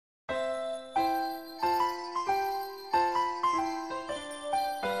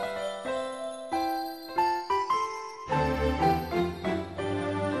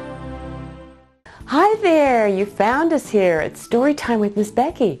there, you found us here. It's story time with Miss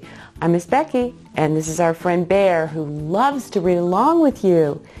Becky. I'm Miss Becky, and this is our friend Bear, who loves to read along with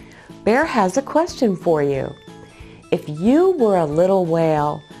you. Bear has a question for you. If you were a little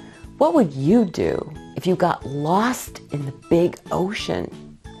whale, what would you do if you got lost in the big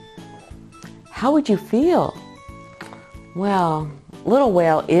ocean? How would you feel? Well, little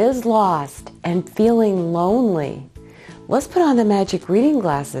whale is lost and feeling lonely. Let's put on the magic reading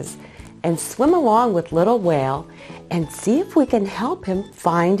glasses and swim along with little whale and see if we can help him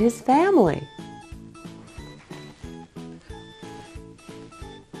find his family.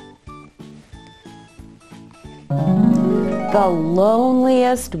 The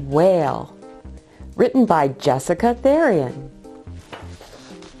Loneliest Whale, written by Jessica Therian.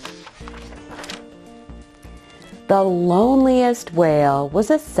 The loneliest whale was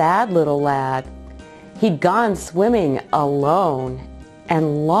a sad little lad. He'd gone swimming alone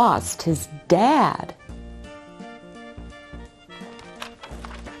and lost his dad.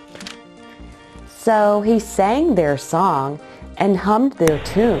 So he sang their song and hummed their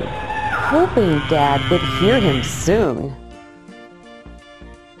tune, hoping Dad would hear him soon.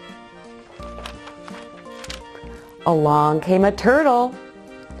 Along came a turtle.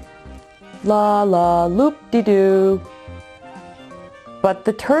 La la loop-de-doo. But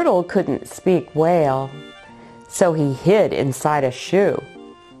the turtle couldn't speak whale, so he hid inside a shoe.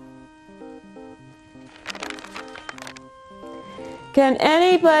 "Can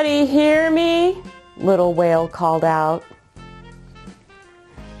anybody hear me?" little whale called out.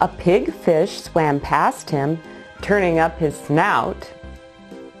 A pigfish swam past him, turning up his snout.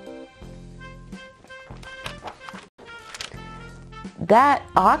 "That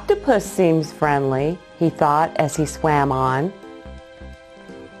octopus seems friendly," he thought as he swam on.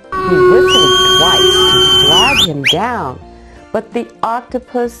 He whistled twice to flag him down, but the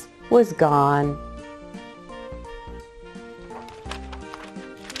octopus was gone.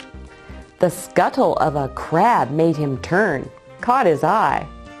 The scuttle of a crab made him turn, caught his eye.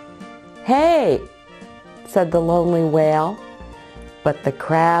 "Hey," said the lonely whale, but the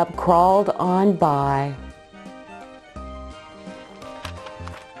crab crawled on by.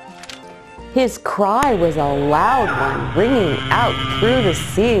 His cry was a loud one, ringing out through the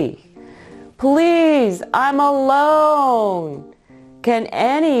sea. "Please, I'm alone. Can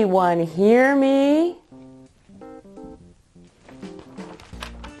anyone hear me?"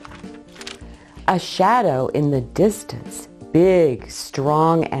 A shadow in the distance, big,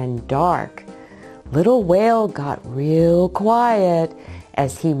 strong, and dark. Little whale got real quiet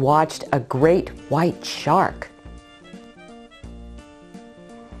as he watched a great white shark.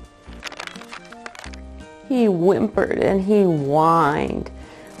 He whimpered and he whined.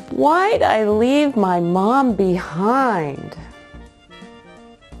 "Why'd I leave my mom behind?"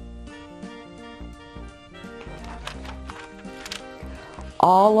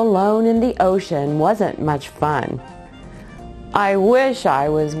 All alone in the ocean wasn't much fun. "I wish I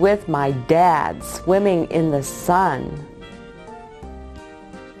was with my dad swimming in the sun."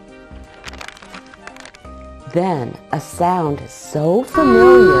 Then a sound so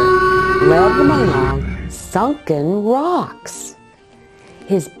familiar led him along sunken rocks.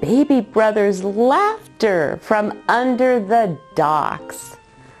 His baby brother's laughter from under the docks.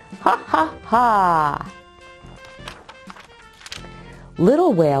 Ha ha ha!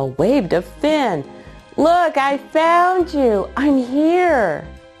 Little whale waved a fin. "Look, I found you! I'm here!"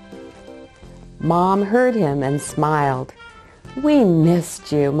 Mom heard him and smiled. "We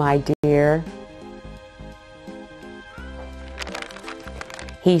missed you, my dear."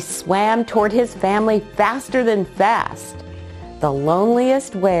 He swam toward his family faster than fast. The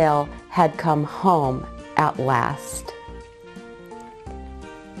loneliest whale had come home at last.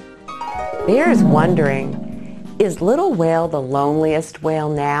 Bear's wondering, is little whale the loneliest whale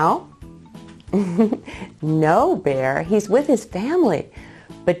now? No, Bear, he's with his family.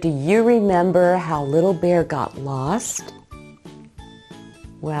 But do you remember how little Bear got lost?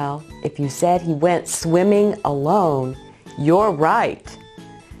 Well, if you said he went swimming alone, you're right.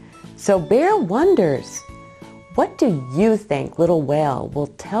 So Bear wonders, what do you think little whale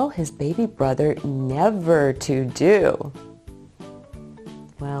will tell his baby brother never to do?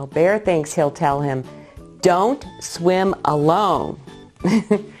 Well, Bear thinks he'll tell him, don't swim alone.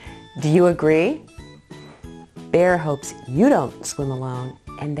 Do you agree? Bear hopes you don't swim alone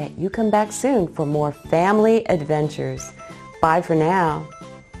and that you come back soon for more family adventures. Bye for now.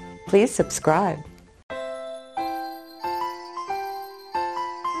 Please subscribe.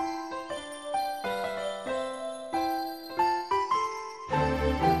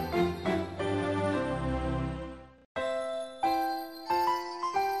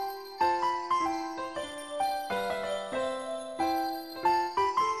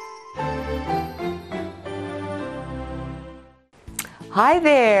 Hi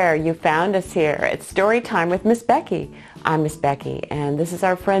there! You found us here. It's Story Time with Miss Becky. I'm Miss Becky, and this is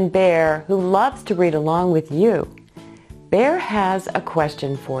our friend Bear, who loves to read along with you. Bear has a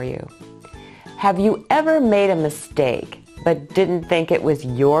question for you. Have you ever made a mistake, but didn't think it was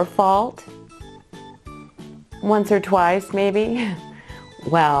your fault? Once or twice, maybe?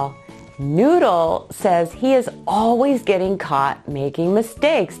 Well, Noodle says he is always getting caught making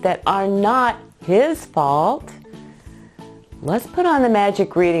mistakes that are not his fault. Let's put on the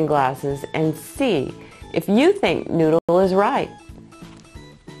magic reading glasses and see if you think Noodle is right.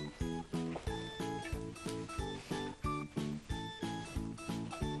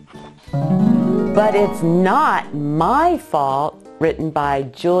 But It's Not My Fault, written by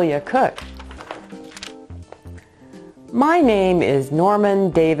Julia Cook. My name is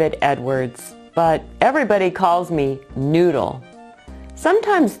Norman David Edwards, but everybody calls me Noodle.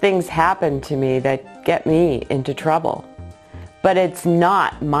 Sometimes things happen to me that get me into trouble. But it's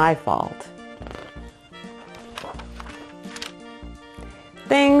not my fault.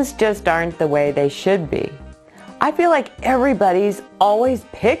 Things just aren't the way they should be. I feel like everybody's always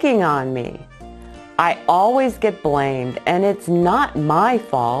picking on me. I always get blamed, and it's not my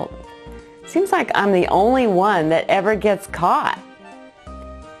fault. Seems like I'm the only one that ever gets caught.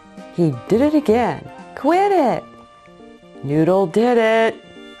 He did it again. Quit it. Noodle did it.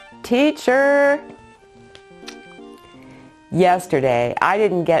 Teacher. Yesterday, I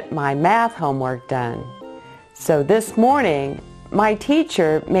didn't get my math homework done. So this morning, my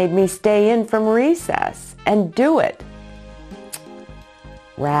teacher made me stay in from recess and do it.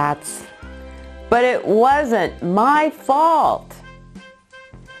 Rats. But it wasn't my fault.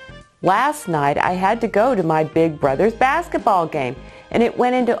 Last night, I had to go to my big brother's basketball game, and it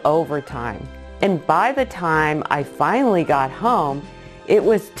went into overtime. And by the time I finally got home, it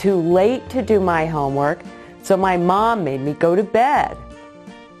was too late to do my homework, so my mom made me go to bed.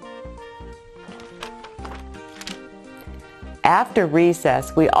 After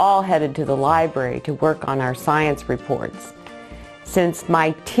recess, we all headed to the library to work on our science reports. Since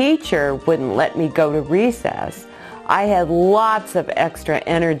my teacher wouldn't let me go to recess, I had lots of extra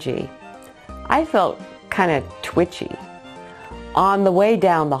energy. I felt kind of twitchy. On the way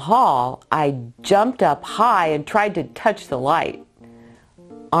down the hall, I jumped up high and tried to touch the light.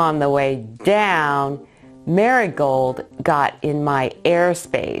 On the way down, Marigold got in my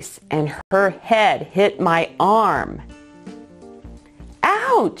airspace and her head hit my arm.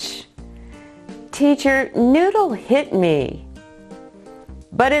 Ouch! Teacher, Noodle hit me.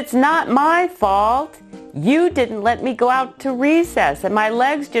 But it's not my fault. You didn't let me go out to recess and my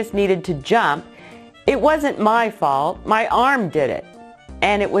legs just needed to jump. It wasn't my fault. My arm did it.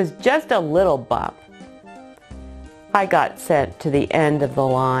 And it was just a little bump. I got sent to the end of the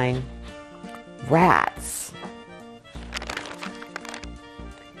line. Rats.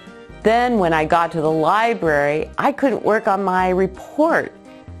 Then when I got to the library, I couldn't work on my report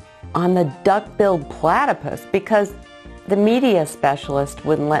on the duck-billed platypus because the media specialist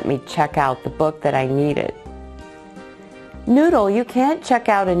wouldn't let me check out the book that I needed. Noodle, you can't check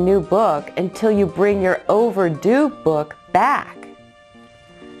out a new book until you bring your overdue book back.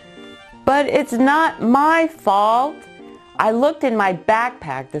 But it's not my fault. I looked in my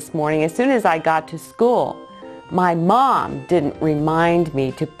backpack this morning as soon as I got to school. My mom didn't remind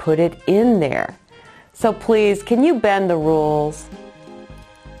me to put it in there. So please, can you bend the rules?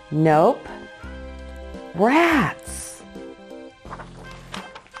 Nope. Rats.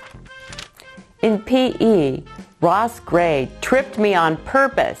 In PE, Ross Gray tripped me on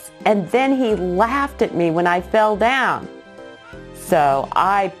purpose, and then he laughed at me when I fell down. So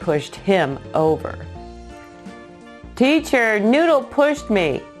I pushed him over. Teacher, Noodle pushed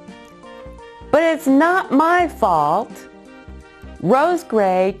me. But it's not my fault. Rose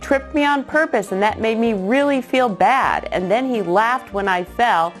Gray tripped me on purpose, and that made me really feel bad. And then he laughed when I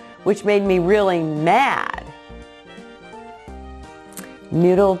fell, which made me really mad.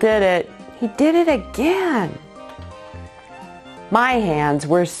 Noodle did it. He did it again. My hands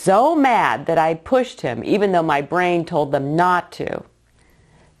were so mad that I pushed him, even though my brain told them not to.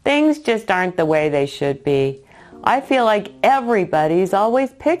 Things just aren't the way they should be. I feel like everybody's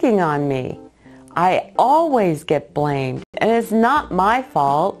always picking on me. I always get blamed, and it's not my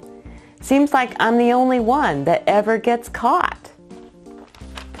fault. Seems like I'm the only one that ever gets caught.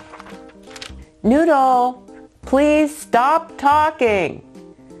 Noodle, please stop talking.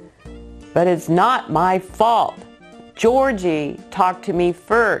 But it's not my fault. Georgie talked to me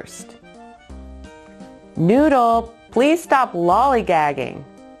first. Noodle, please stop lollygagging.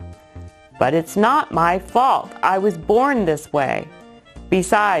 But it's not my fault. I was born this way.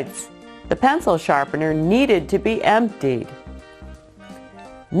 Besides, the pencil sharpener needed to be emptied.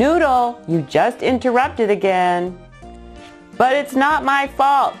 Noodle, you just interrupted again. But it's not my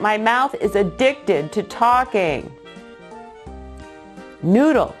fault. My mouth is addicted to talking.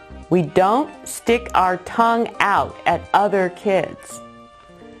 Noodle, we don't stick our tongue out at other kids.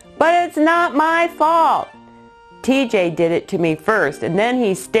 But it's not my fault. TJ did it to me first, and then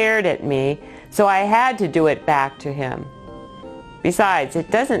he stared at me, so I had to do it back to him. Besides,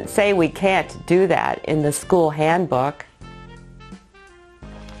 it doesn't say we can't do that in the school handbook.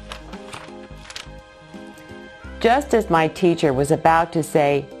 Just as my teacher was about to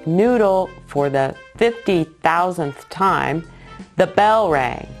say noodle for the 50,000th time, the bell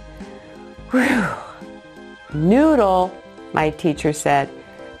rang. Whew. Noodle, my teacher said,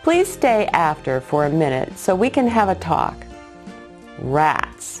 please stay after for a minute so we can have a talk.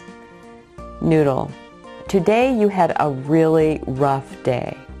 Rats. Noodle, today you had a really rough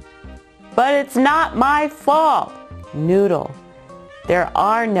day. But it's not my fault. Noodle, there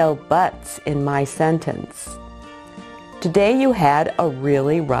are no buts in my sentence. Today you had a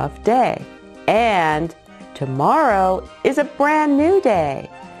really rough day. And tomorrow is a brand new day.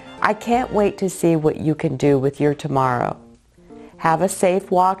 I can't wait to see what you can do with your tomorrow. Have a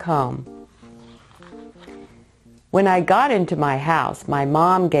safe walk home. When I got into my house, my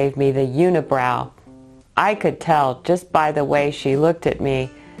mom gave me the unibrow. I could tell just by the way she looked at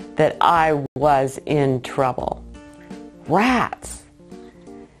me that I was in trouble. Rats.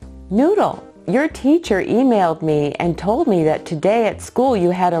 Noodle, your teacher emailed me and told me that today at school you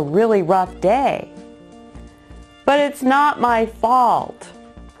had a really rough day. But it's not my fault.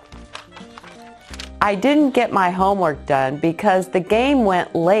 I didn't get my homework done because the game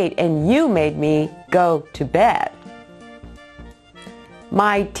went late and you made me go to bed.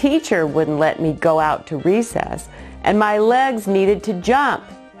 My teacher wouldn't let me go out to recess and my legs needed to jump.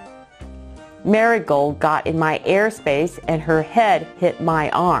 Marigold got in my airspace and her head hit my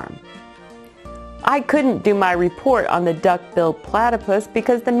arm. I couldn't do my report on the duck-billed platypus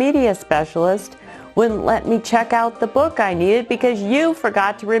because the media specialist wouldn't let me check out the book I needed because you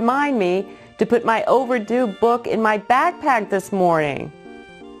forgot to remind me to put my overdue book in my backpack this morning.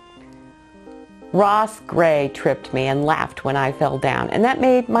 Ross Gray tripped me and laughed when I fell down, and that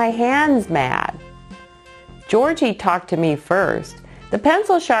made my hands mad. Georgie talked to me first. The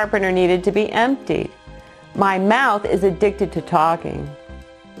pencil sharpener needed to be emptied. My mouth is addicted to talking.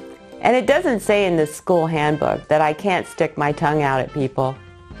 And it doesn't say in the school handbook that I can't stick my tongue out at people.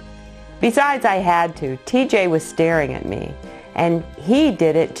 Besides, I had to. TJ was staring at me, and he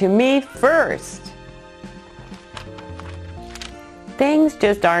did it to me first. Things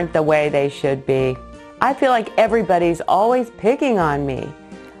just aren't the way they should be. I feel like everybody's always picking on me.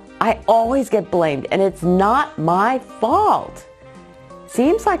 I always get blamed, and it's not my fault.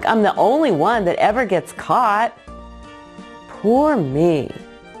 Seems like I'm the only one that ever gets caught. Poor me.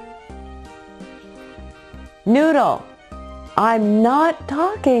 Noodle, I'm not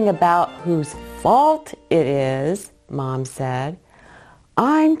talking about whose fault it is, Mom said.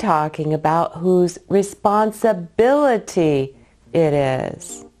 I'm talking about whose responsibility it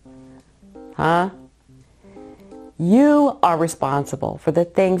is. Huh? You are responsible for the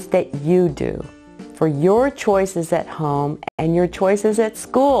things that you do, for your choices at home and your choices at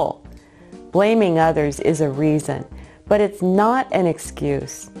school. Blaming others is a reason, but it's not an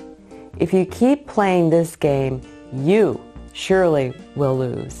excuse. If you keep playing this game, you surely will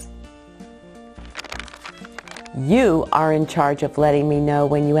lose. You are in charge of letting me know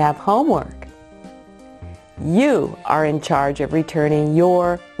when you have homework. You are in charge of returning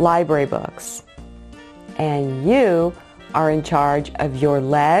your library books. And you are in charge of your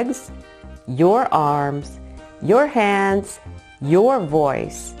legs, your arms, your hands, your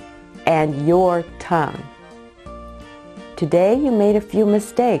voice, and your tongue. Today you made a few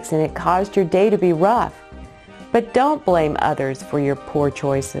mistakes and it caused your day to be rough. But don't blame others for your poor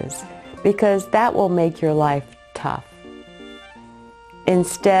choices, because that will make your life tough.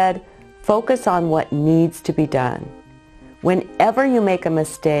 Instead, focus on what needs to be done. Whenever you make a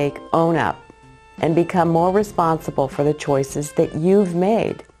mistake, own up and become more responsible for the choices that you've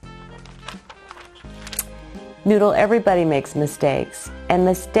made. Noodle, everybody makes mistakes, and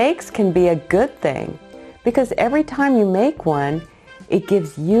mistakes can be a good thing because every time you make one, it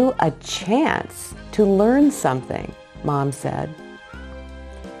gives you a chance to learn something, Mom said.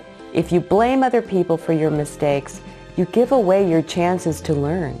 If you blame other people for your mistakes, you give away your chances to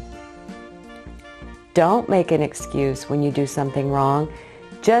learn. Don't make an excuse when you do something wrong.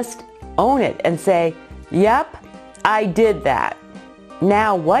 Just own it and say, "Yep, I did that.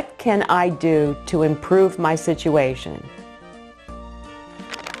 Now what can I do to improve my situation?"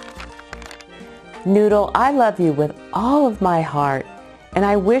 Noodle, I love you with all of my heart, and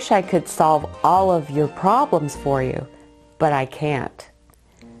I wish I could solve all of your problems for you, but I can't.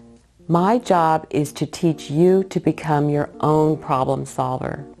 My job is to teach you to become your own problem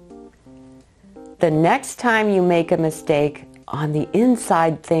solver. The next time you make a mistake, on the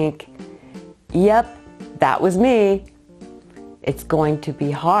inside think, yep, that was me. It's going to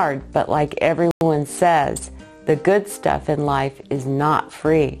be hard, but like everyone says, the good stuff in life is not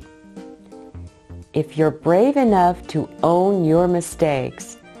free. If you're brave enough to own your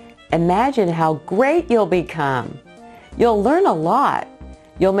mistakes, imagine how great you'll become. You'll learn a lot.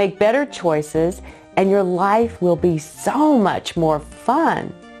 You'll make better choices, and your life will be so much more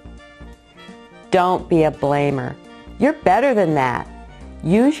fun. Don't be a blamer. You're better than that.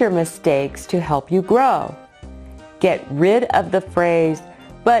 Use your mistakes to help you grow. Get rid of the phrase,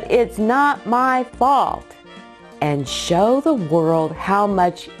 "but it's not my fault," and show the world how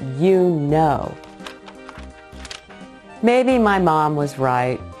much you know. Maybe my mom was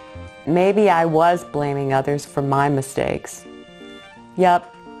right. Maybe I was blaming others for my mistakes.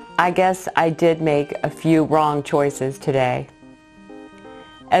 Yep, I guess I did make a few wrong choices today.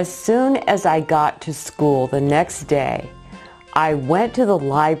 As soon as I got to school the next day, I went to the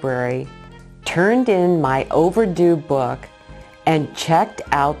library, turned in my overdue book, and checked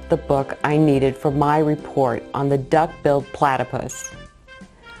out the book I needed for my report on the duck-billed platypus.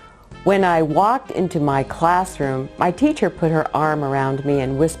 When I walked into my classroom, my teacher put her arm around me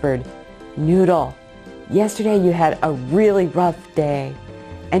and whispered, "Noodle, yesterday you had a really rough day,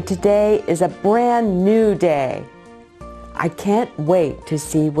 and today is a brand new day. I can't wait to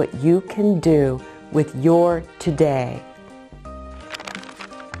see what you can do with your today."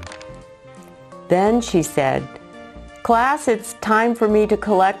 Then she said, "Class, it's time for me to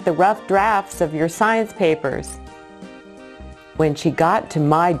collect the rough drafts of your science papers." When she got to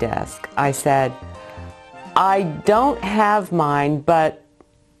my desk, I said, "I don't have mine, but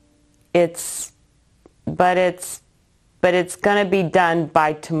it's going to be done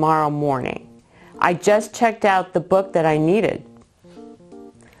by tomorrow morning. I just checked out the book that I needed."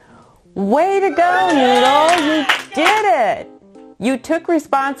 Way to go, Noodle! You did it! You took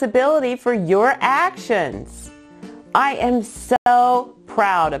responsibility for your actions. I am so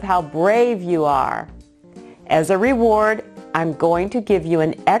proud of how brave you are. As a reward, I'm going to give you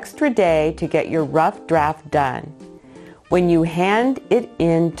an extra day to get your rough draft done. When you hand it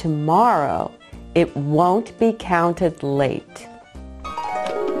in tomorrow, it won't be counted late.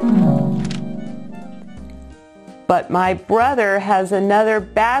 But my brother has another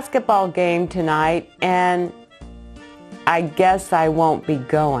basketball game tonight, and I guess I won't be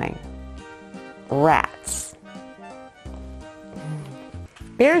going. Rats.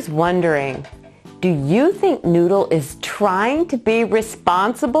 Bear's wondering, do you think Noodle is trying to be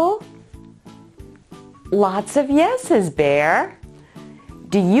responsible? Lots of yeses, Bear.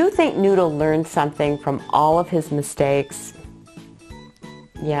 Do you think Noodle learned something from all of his mistakes?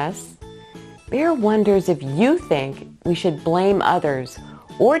 Yes. Bear wonders if you think we should blame others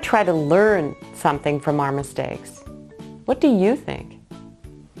or try to learn something from our mistakes. What do you think?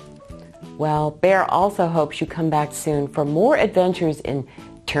 Well, Bear also hopes you come back soon for more adventures in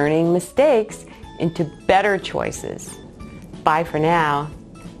turning mistakes into better choices. Bye for now.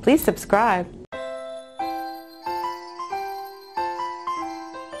 Please subscribe.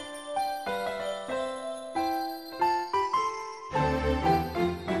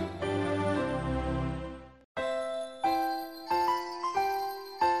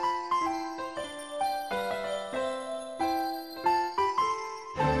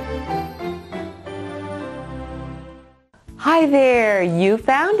 Hi there! You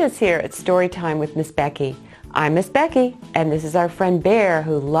found us here at Storytime with Miss Becky. I'm Miss Becky, and this is our friend Bear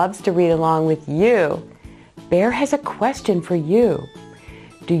who loves to read along with you. Bear has a question for you.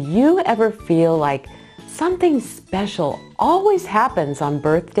 Do you ever feel like something special always happens on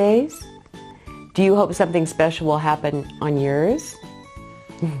birthdays? Do you hope something special will happen on yours?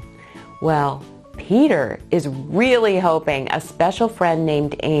 Well, Peter is really hoping a special friend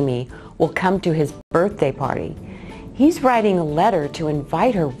named Amy will come to his birthday party. He's writing a letter to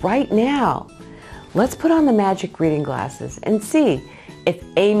invite her right now. Let's put on the magic reading glasses and see if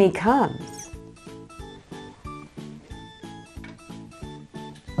Amy comes.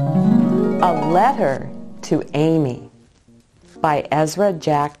 A Letter to Amy by Ezra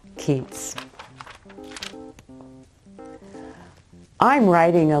Jack Keats. I'm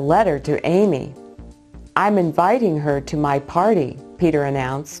writing a letter to Amy. I'm inviting her to my party, Peter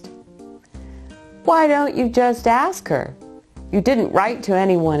announced. Why don't you just ask her? You didn't write to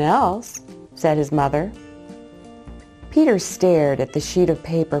anyone else, said his mother. Peter stared at the sheet of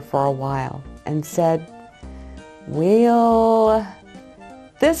paper for a while and said, Well,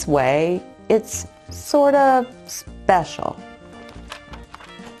 This way, it's sort of special.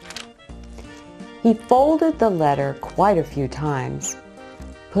 He folded the letter quite a few times,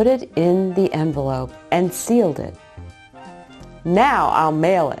 put it in the envelope, and sealed it. "Now I'll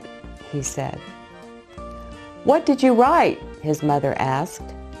mail it," he said. "What did you write?" his mother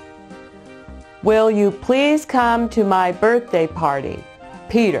asked. "Will you please come to my birthday party,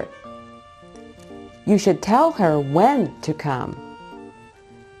 Peter?" "You should tell her when to come."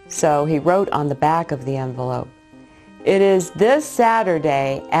 So he wrote on the back of the envelope, "It is this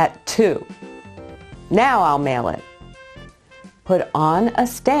Saturday at 2. Now I'll mail it." Put on a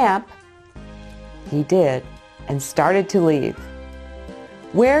stamp. He did, and started to leave.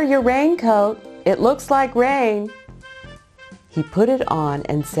 "Wear your raincoat. It looks like rain." He put it on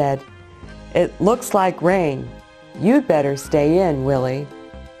and said, "It looks like rain. You'd better stay in, Willie,"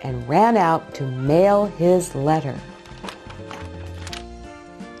 and ran out to mail his letter.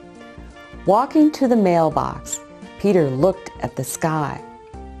 Walking to the mailbox, Peter looked at the sky.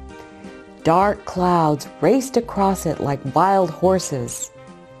 Dark clouds raced across it like wild horses.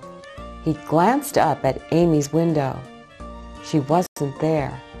 He glanced up at Amy's window. She wasn't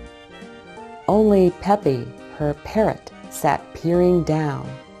there. Only Peppy, her parrot, sat peering down.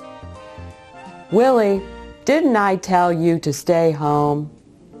 "Willie, didn't I tell you to stay home?"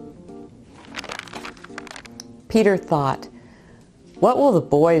 Peter thought, "What will the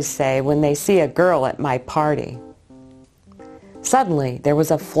boys say when they see a girl at my party?" Suddenly, there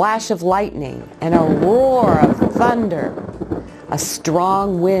was a flash of lightning and a roar of thunder. A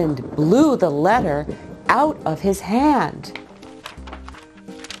strong wind blew the letter out of his hand.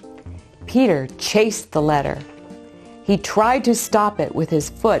 Peter chased the letter. He tried to stop it with his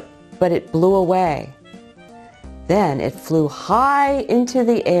foot, but it blew away. Then it flew high into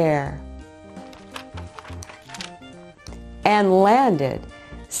the air and landed,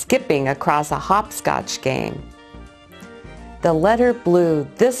 skipping across a hopscotch game. The letter blew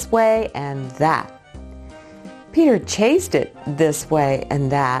this way and that. Peter chased it this way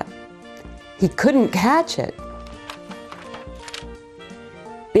and that. He couldn't catch it.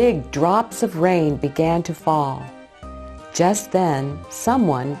 Big drops of rain began to fall. Just then,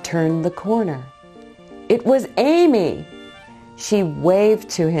 someone turned the corner. It was Amy. She waved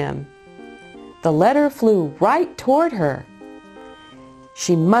to him. The letter flew right toward her.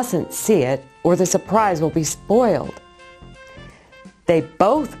 She mustn't see it, or the surprise will be spoiled. They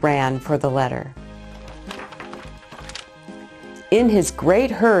both ran for the letter. In his great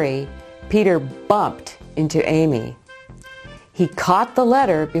hurry, Peter bumped into Amy. He caught the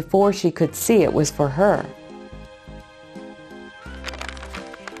letter before she could see it was for her.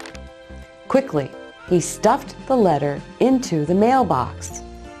 Quickly, he stuffed the letter into the mailbox.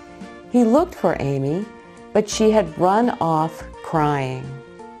 He looked for Amy, but she had run off crying.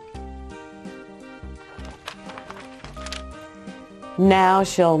 "Now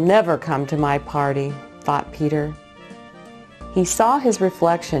she'll never come to my party," thought Peter. He saw his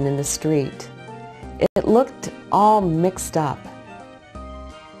reflection in the street. It looked all mixed up.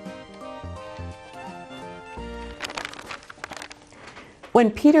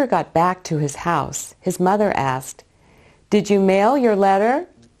 When Peter got back to his house, his mother asked, "Did you mail your letter?"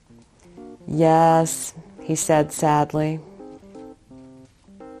 "Yes," he said sadly.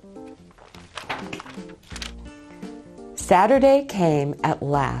 Saturday came at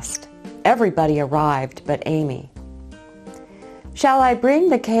last. Everybody arrived but Amy. "Shall I bring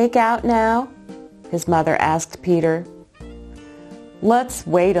the cake out now?" his mother asked Peter. "Let's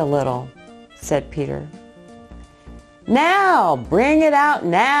wait a little," said Peter. "Now, bring it out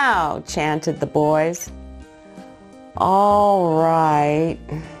now," chanted the boys. "All right,"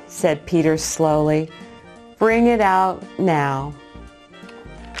 said Peter slowly. "Bring it out now."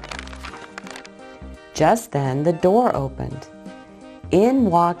 Just then the door opened. In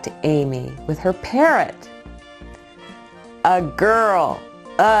walked Amy with her parrot. "A girl,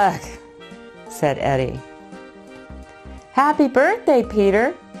 ugh," said Eddie. "Happy birthday,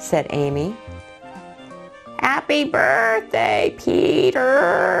 Peter," said Amy. "Happy birthday,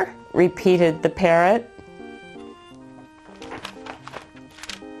 Peter," repeated the parrot.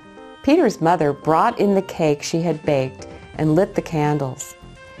 Peter's mother brought in the cake she had baked and lit the candles.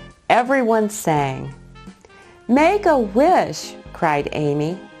 Everyone sang. "Make a wish," cried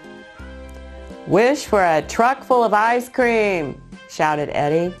Amy. "Wish for a truck full of ice cream," shouted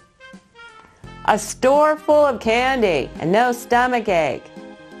Eddie. "A store full of candy and no stomach ache."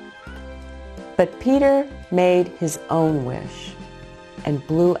 But Peter made his own wish and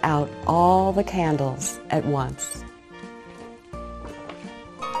blew out all the candles at once.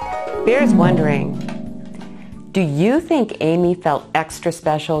 Bear's wondering, Do you think Amy felt extra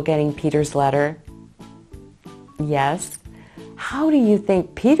special getting Peter's letter? Yes. How do you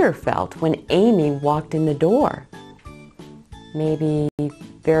think Peter felt when Amy walked in the door? Maybe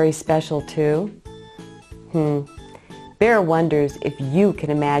very special too? Bear wonders if you can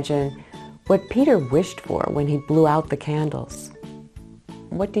imagine what Peter wished for when he blew out the candles.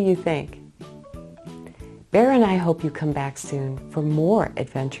 What do you think? Bear and I hope you come back soon for more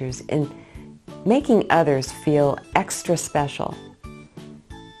adventures in making others feel extra special.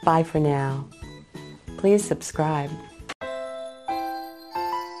 Bye for now. Please subscribe.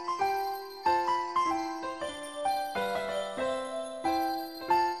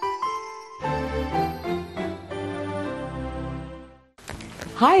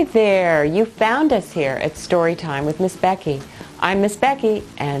 Hi there! You found us here at Storytime with Miss Becky. I'm Miss Becky,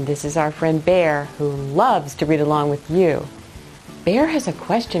 and this is our friend Bear, who loves to read along with you. Bear has a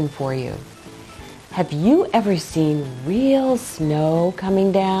question for you. Have you ever seen real snow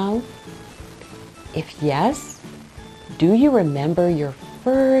coming down? If yes, do you remember your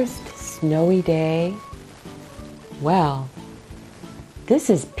first snowy day? Well, this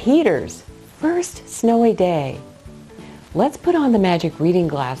is Peter's first snowy day. Let's put on the magic reading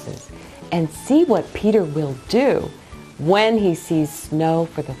glasses and see what Peter will do when he sees snow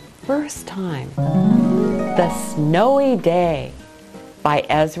for the first time. The Snowy Day by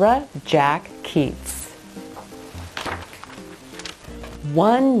Ezra Jack Keats.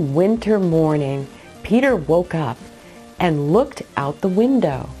 One winter morning, Peter woke up and looked out the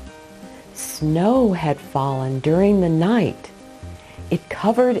window. Snow had fallen during the night. It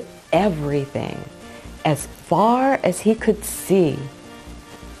covered everything as far as he could see.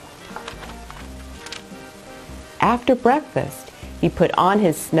 After breakfast, he put on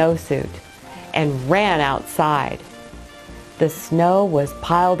his snowsuit and ran outside. The snow was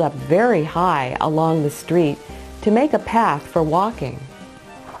piled up very high along the street to make a path for walking.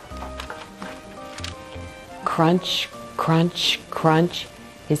 Crunch, crunch, crunch,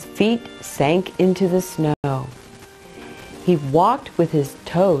 his feet sank into the snow. He walked with his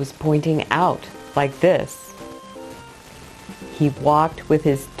toes pointing out like this. He walked with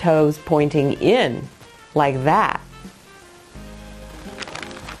his toes pointing in like that.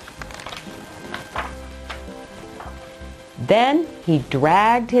 Then he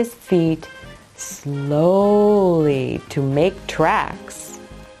dragged his feet slowly to make tracks.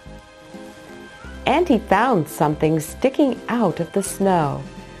 And he found something sticking out of the snow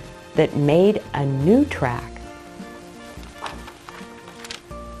that made a new track.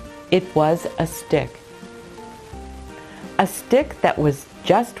 It was a stick. A stick that was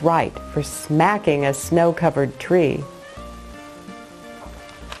just right for smacking a snow-covered tree.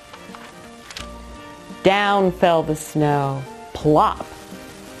 Down fell the snow, plop,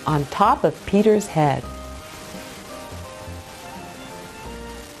 on top of Peter's head.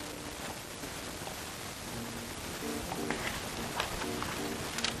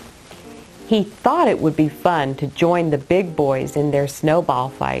 He thought it would be fun to join the big boys in their snowball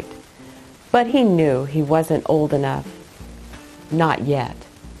fight, but he knew he wasn't old enough. Not yet.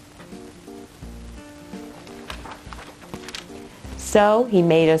 So he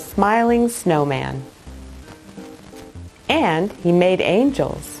made a smiling snowman. And he made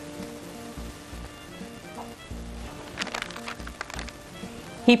angels.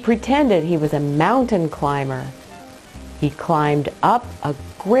 He pretended he was a mountain climber. He climbed up a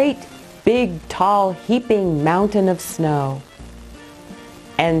great, big, tall, heaping mountain of snow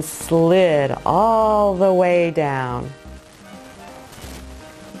and slid all the way down.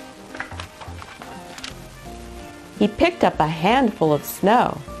 He picked up a handful of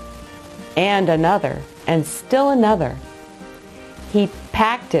snow, and another, and still another. He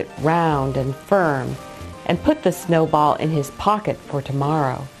packed it round and firm and put the snowball in his pocket for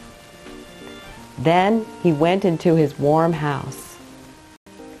tomorrow. Then he went into his warm house.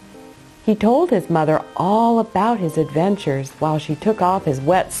 He told his mother all about his adventures while she took off his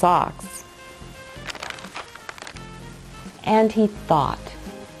wet socks. And he thought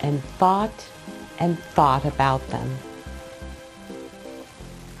and thought and thought about them.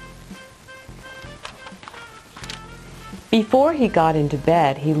 Before he got into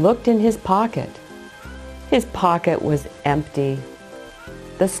bed, he looked in his pocket. His pocket was empty.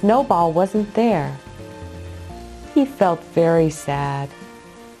 The snowball wasn't there. He felt very sad.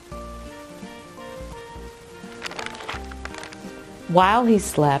 While he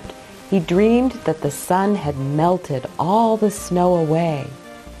slept, he dreamed that the sun had melted all the snow away.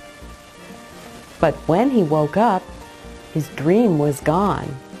 But when he woke up, his dream was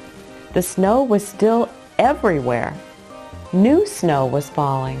gone. The snow was still everywhere. New snow was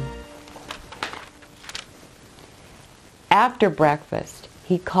falling. After breakfast,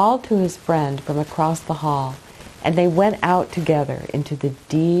 he called to his friend from across the hall, and they went out together into the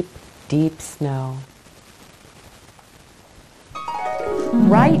deep, deep snow.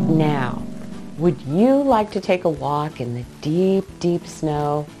 Right now, would you like to take a walk in the deep, deep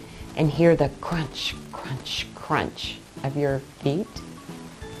snow and hear the crunch, crunch, crunch of your feet?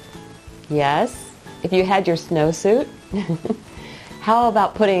 Yes? If you had your snowsuit? How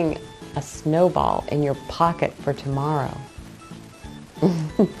about putting a snowball in your pocket for tomorrow?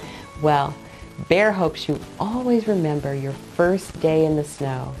 Well, Bear hopes you always remember your first day in the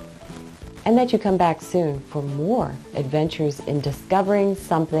snow, and that you come back soon for more adventures in discovering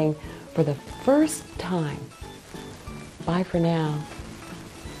something for the first time. Bye for now.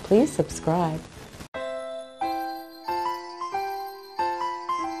 Please subscribe.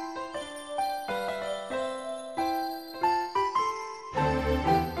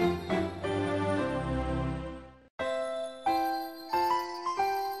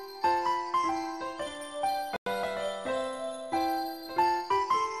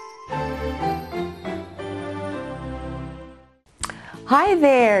 Hi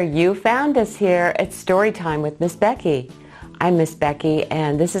there, you found us here at Storytime with Miss Becky. I'm Miss Becky,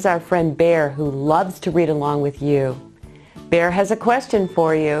 and this is our friend Bear, who loves to read along with you. Bear has a question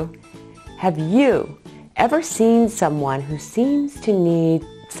for you. Have you ever seen someone who seems to need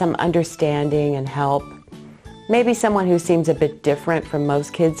some understanding and help? Maybe someone who seems a bit different from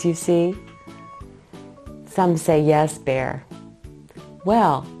most kids you see? Some say yes, Bear.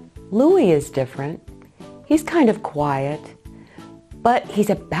 Well, Louie is different. He's kind of quiet. But he's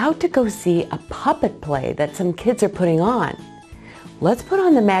about to go see a puppet play that some kids are putting on. Let's put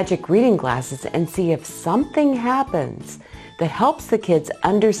on the magic reading glasses and see if something happens that helps the kids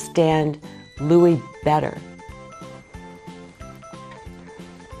understand Louie better.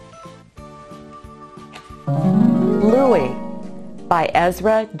 Louie by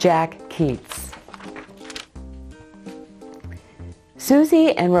Ezra Jack Keats.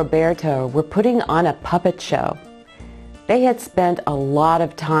 Susie and Roberto were putting on a puppet show. They had spent a lot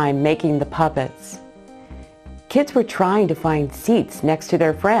of time making the puppets. Kids were trying to find seats next to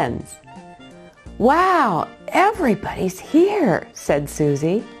their friends. "Wow, everybody's here," said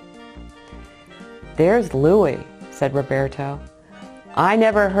Susie. "There's Louie," said Roberto. "I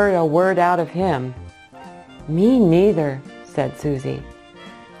never heard a word out of him." "Me neither," said Susie.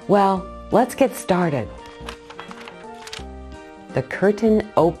 "Well, let's get started." The curtain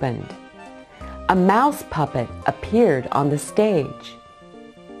opened. A mouse puppet appeared on the stage.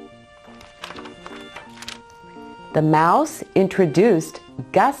 The mouse introduced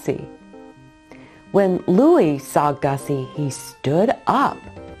Gussie. When Louie saw Gussie, he stood up.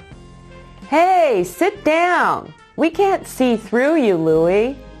 "Hey, sit down! We can't see through you,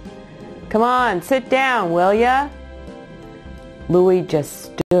 Louie. Come on, sit down, will ya?" Louie just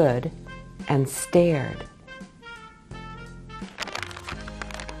stood and stared.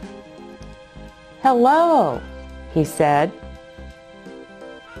 "Hello," he said.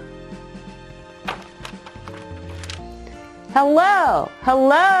 "Hello,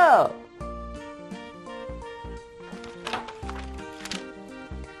 hello."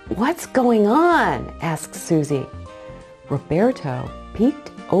 "What's going on?" asked Susie. Roberto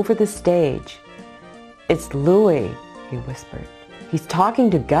peeked over the stage. "It's Louie," he whispered. "He's talking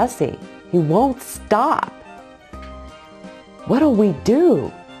to Gussie. He won't stop." "What'll we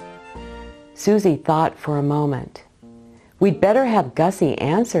do?" Susie thought for a moment. "We'd better have Gussie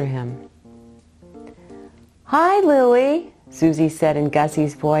answer him." "Hi, Louie," Susie said in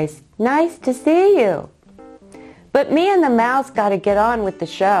Gussie's voice. "Nice to see you. But me and the mouse got to get on with the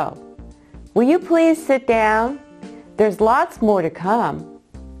show. Will you please sit down? There's lots more to come."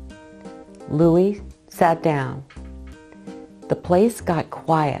 Louie sat down. The place got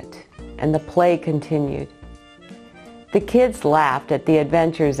quiet, and the play continued. The kids laughed at the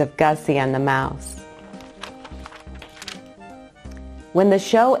adventures of Gussie and the mouse. When the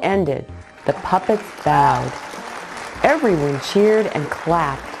show ended, the puppets bowed. Everyone cheered and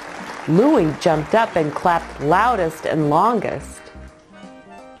clapped. Louie jumped up and clapped loudest and longest.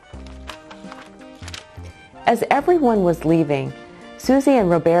 As everyone was leaving, Susie and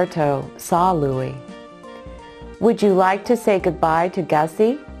Roberto saw Louie. "Would you like to say goodbye to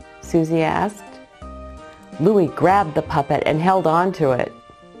Gussie?" Susie asked. Louie grabbed the puppet and held on to it.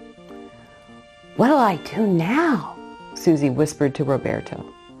 "What'll I do now?" Susie whispered to Roberto.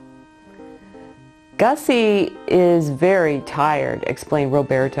 "Gussie is very tired," explained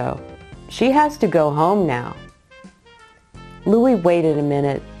Roberto. "She has to go home now." Louie waited a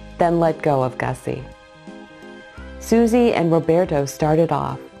minute, then let go of Gussie. Susie and Roberto started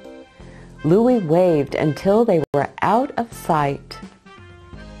off. Louie waved until they were out of sight.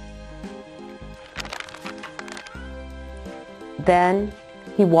 Then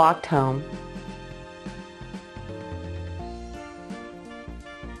he walked home.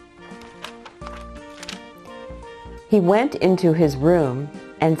 He went into his room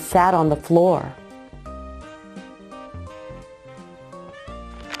and sat on the floor.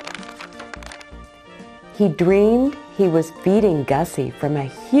 He dreamed he was feeding Gussie from a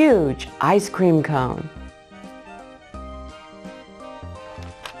huge ice cream cone.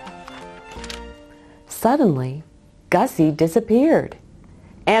 Suddenly, Gussie disappeared,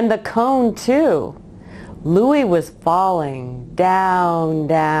 and the cone too. Louie was falling down,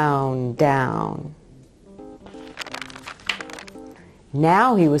 down, down.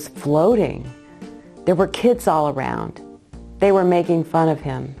 Now he was floating. There were kids all around. They were making fun of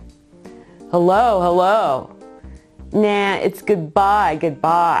him. Hello, hello. Nah, it's goodbye,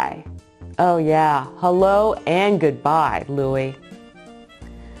 goodbye. Oh yeah, hello and goodbye, Louie.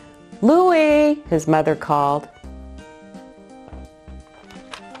 Louie, his mother called.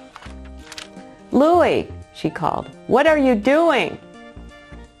 Louie, she called, what are you doing?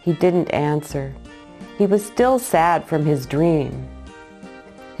 He didn't answer. He was still sad from his dream.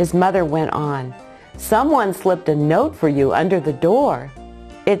 His mother went on, someone slipped a note for you under the door.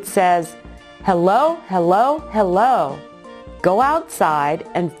 It says, hello, hello, hello. Go outside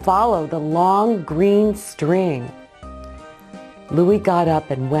and follow the long green string. Louie got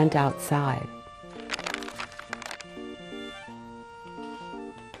up and went outside.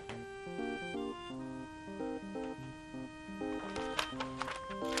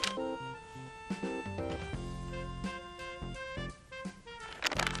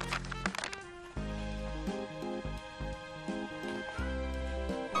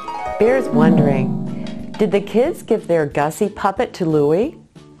 Bear's wondering, did the kids give their Gussie puppet to Louie?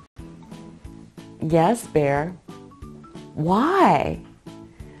 Yes, Bear. Why?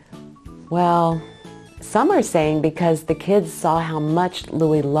 Well, some are saying because the kids saw how much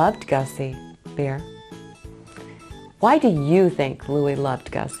Louie loved Gussie, Bear. Why do you think Louie loved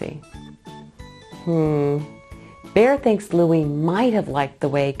Gussie? Bear thinks Louie might have liked the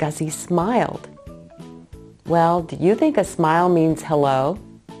way Gussie smiled. Well, do you think a smile means hello?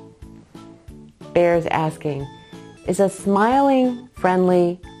 Bear's asking, is a smiling,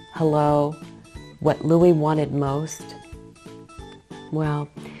 friendly hello what Louie wanted most? Well,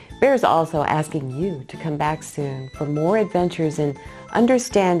 Bear's also asking you to come back soon for more adventures in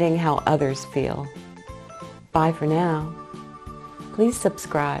understanding how others feel. Bye for now. Please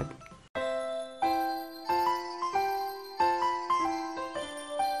subscribe.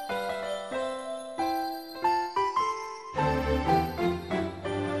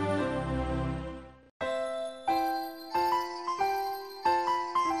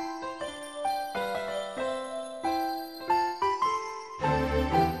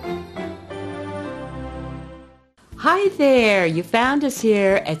 Hi there! You found us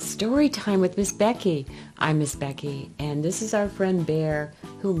here at Storytime with Miss Becky. I'm Miss Becky, and this is our friend Bear,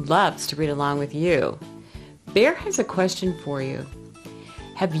 who loves to read along with you. Bear has a question for you.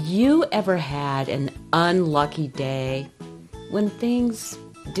 Have you ever had an unlucky day when things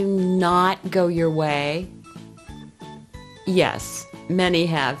do not go your way? Yes, many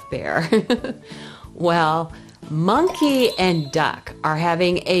have, Bear. Well, Monkey and Duck are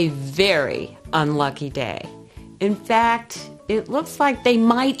having a very unlucky day. In fact, it looks like they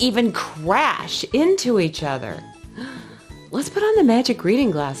might even crash into each other. Let's put on the magic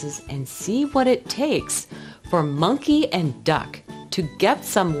reading glasses and see what it takes for Monkey and Duck to get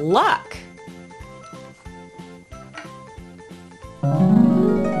some luck.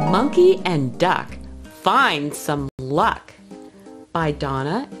 Monkey and Duck Find Some Luck by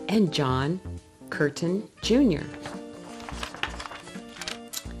Donna and John Curtin Jr.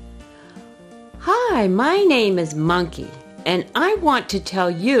 Hi, my name is Monkey, and I want to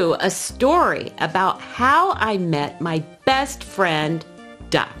tell you a story about how I met my best friend,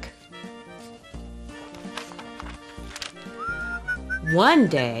 Duck. One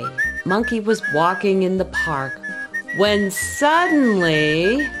day, Monkey was walking in the park when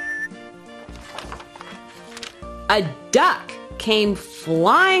suddenly a duck came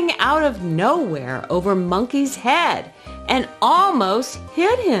flying out of nowhere over Monkey's head and almost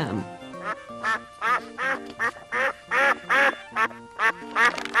hit him.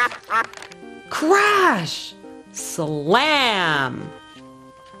 Crash! Slam!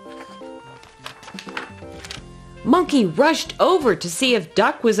 Monkey rushed over to see if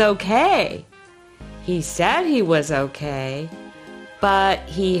Duck was okay. He said he was okay, but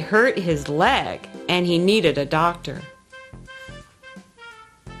he hurt his leg and he needed a doctor.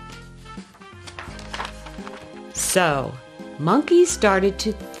 So, Monkey started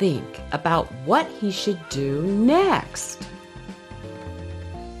to think about what he should do next.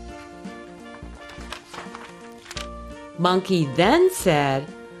 Monkey then said,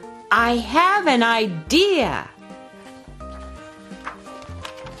 "I have an idea."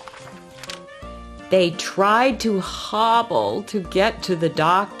 They tried to hobble to get to the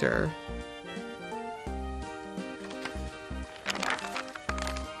doctor.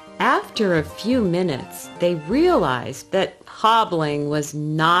 After a few minutes, they realized that hobbling was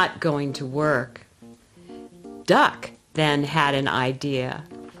not going to work. Duck then had an idea.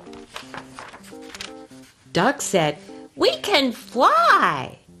 Duck said, "We can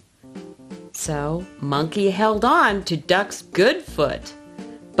fly." So Monkey held on to Duck's good foot.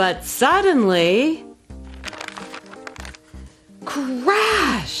 But suddenly,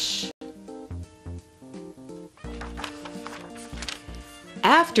 crash!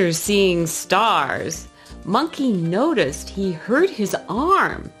 After seeing stars, Monkey noticed he hurt his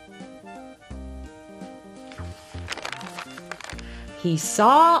arm. He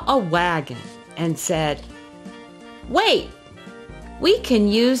saw a wagon and said, "Wait, we can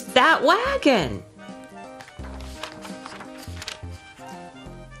use that wagon."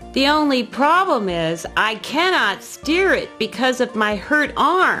 "The only problem is I cannot steer it because of my hurt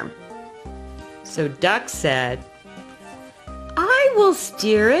arm." So Duck said, "I will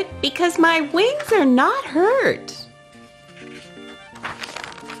steer it because my wings are not hurt."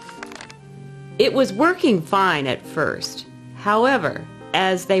 It was working fine at first. However,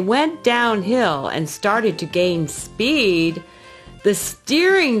 as they went downhill and started to gain speed, the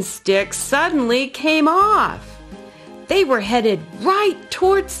steering stick suddenly came off. They were headed right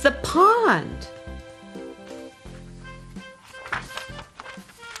towards the pond.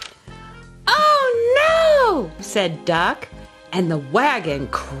 "Oh no!" said Duck, and the wagon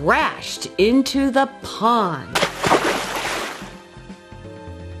crashed into the pond.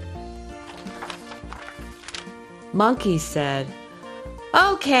 Monkey said,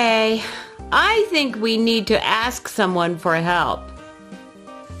 "Okay, I think we need to ask someone for help."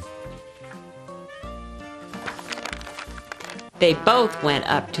 They both went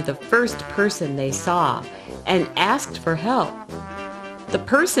up to the first person they saw and asked for help. The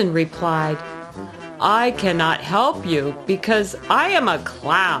person replied, "I cannot help you because I am a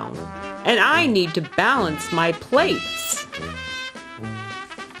clown and I need to balance my plates."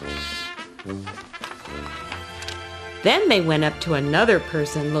 Then they went up to another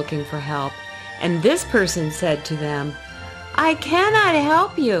person looking for help, and this person said to them, "I cannot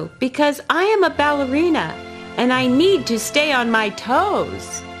help you because I am a ballerina and I need to stay on my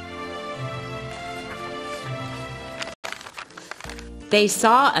toes." They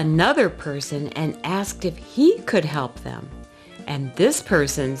saw another person and asked if he could help them. And this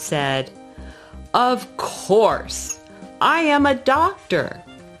person said, "Of course, I am a doctor."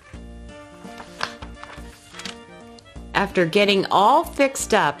 After getting all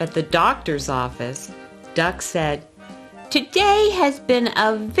fixed up at the doctor's office, Duck said, "Today has been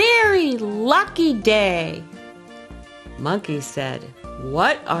a very lucky day." Monkey said,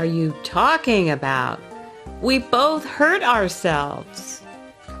 "What are you talking about? We both hurt ourselves."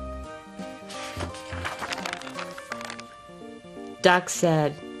 Duck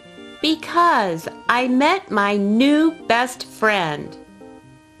said, "Because I met my new best friend."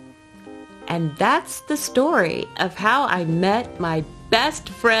 And that's the story of how I met my best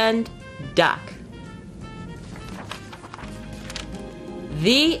friend, Duck.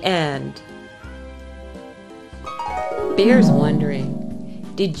 The end. Bear's wondering,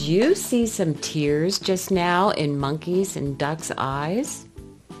 did you see some tears just now in Monkey's and Duck's eyes?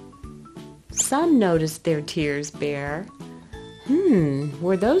 Some noticed their tears, Bear.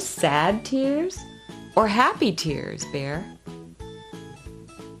 Were those sad tears or happy tears, Bear?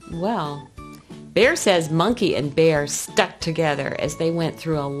 Well, Bear says Monkey and Bear stuck together as they went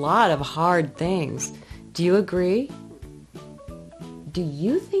through a lot of hard things. Do you agree? Do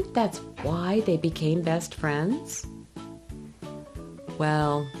you think that's why they became best friends?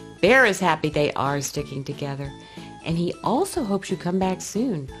 Well, Bear is happy they are sticking together, and he also hopes you come back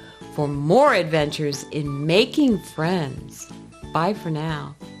soon for more adventures in making friends. Bye for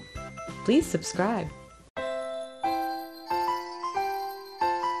now. Please subscribe.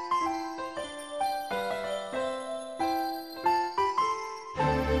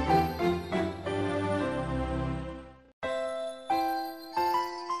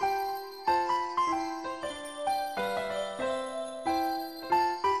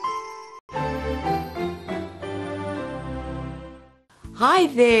 Hi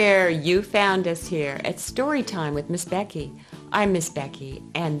there! You found us here at Storytime with Miss Becky. I'm Miss Becky,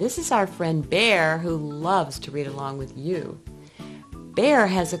 and this is our friend Bear who loves to read along with you. Bear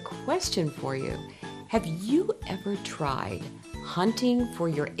has a question for you. Have you ever tried hunting for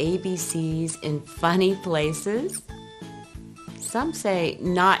your ABCs in funny places? Some say,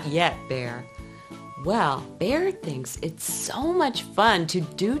 not yet, Bear. Well, Bear thinks it's so much fun to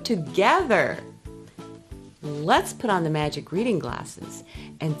do together. Let's put on the magic reading glasses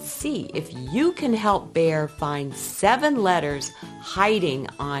and see if you can help Bear find 7 letters hiding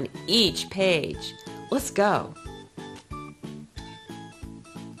on each page. Let's go.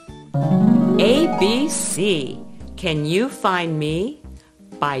 ABC, Can You Find Me?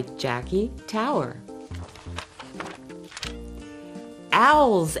 By Jackie Tower.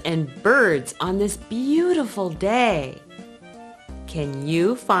 Owls and birds on this beautiful day. Can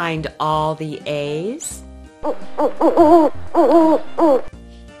you find all the A's?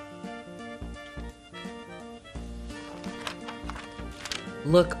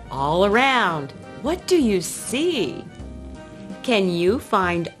 Look all around. What do you see? Can you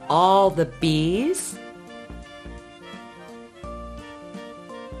find all the B's?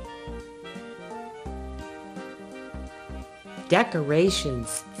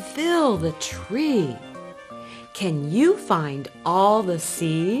 Decorations fill the tree. Can you find all the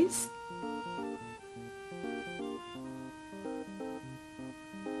C's?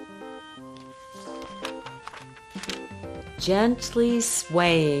 Gently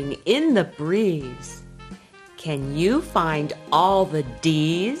swaying in the breeze. Can you find all the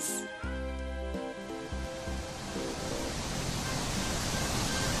D's?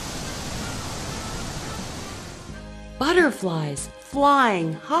 Butterflies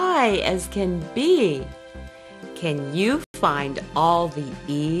flying high as can be. Can you find all the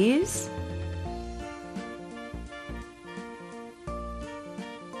E's?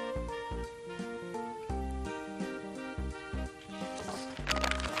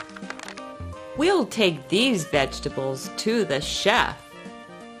 We'll take these vegetables to the chef.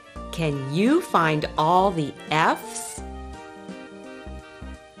 Can you find all the F's?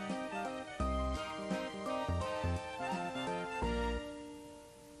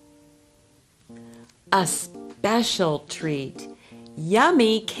 A special treat,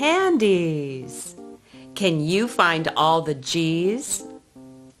 yummy candies. Can you find all the G's?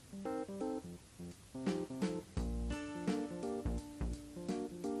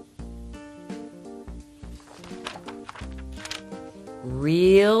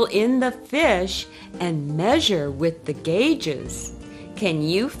 Reel in the fish and measure with the gauges. Can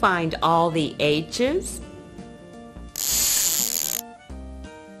you find all the H's?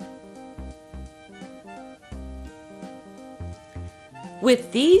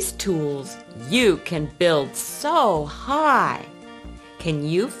 With these tools, you can build so high. Can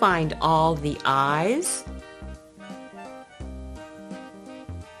you find all the I's?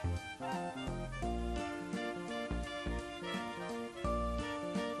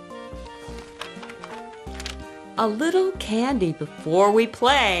 A little candy before we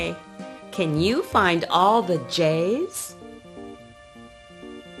play. Can you find all the J's?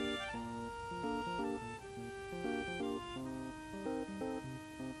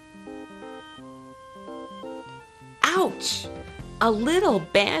 Ouch! A little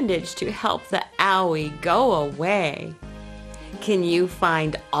bandage to help the owie go away. Can you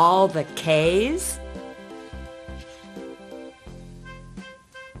find all the K's?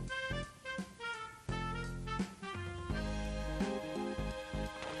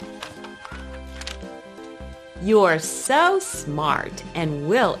 You're so smart and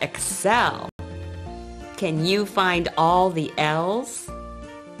will excel. Can you find all the L's?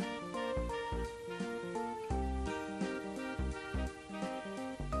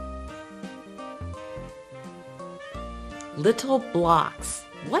 Little blocks,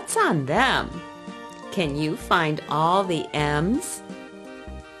 what's on them? Can you find all the M's?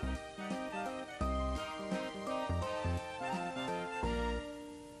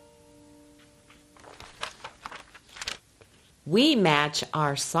 We match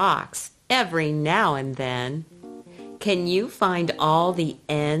our socks every now and then. Can you find all the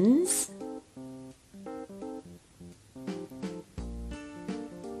N's?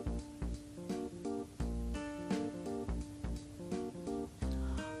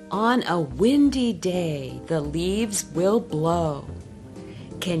 On a windy day, the leaves will blow.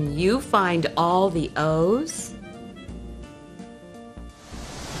 Can you find all the O's?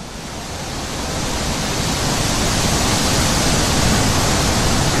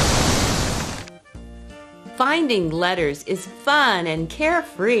 Finding letters is fun and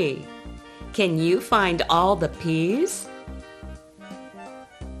carefree. Can you find all the P's?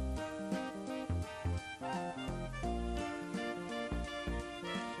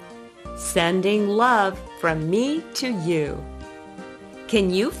 Sending love from me to you. Can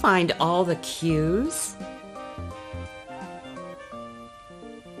you find all the cues?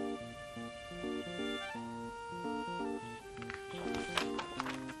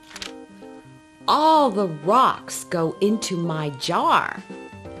 All the rocks go into my jar.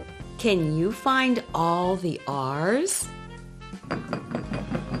 Can you find all the R's?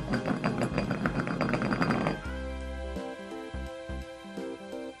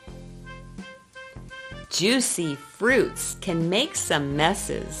 Juicy fruits can make some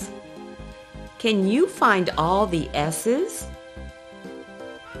messes. Can you find all the S's?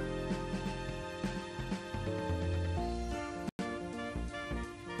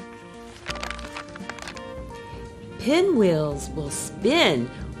 Pinwheels will spin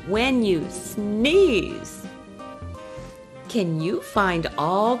when you sneeze. Can you find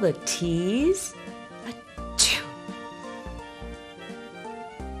all the T's? Achoo.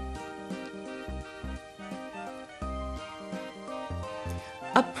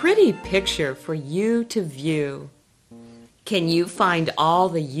 A pretty picture for you to view. Can you find all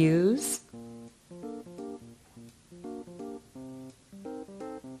the U's?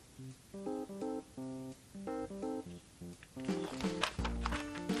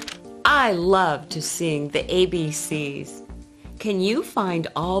 I love to sing the ABCs. Can you find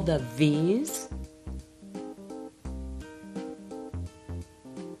all the V's?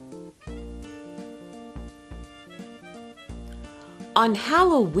 On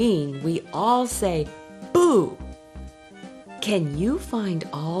Halloween, we all say, boo! Can you find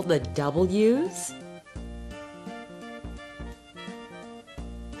all the W's?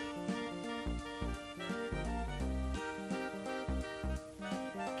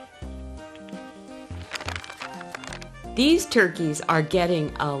 These turkeys are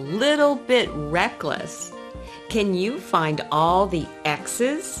getting a little bit reckless. Can you find all the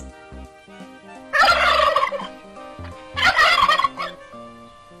X's?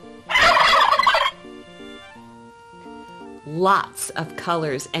 Lots of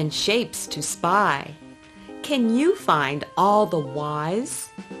colors and shapes to spy. Can you find all the Y's?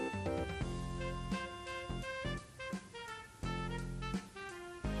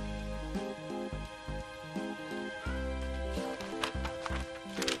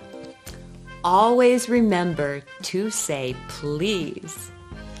 Always remember to say please.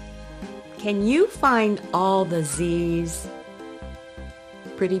 Can you find all the Z's?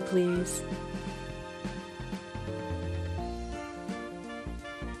 Pretty please.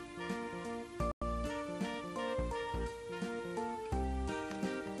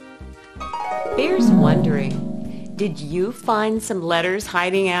 Bear's wondering, did you find some letters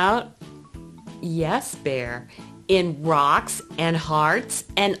hiding out? Yes, Bear. In rocks and hearts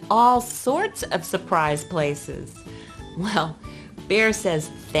and all sorts of surprise places. Well, Bear says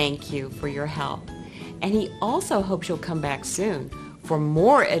thank you for your help, and he also hopes you'll come back soon for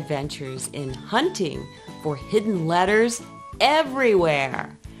more adventures in hunting for hidden letters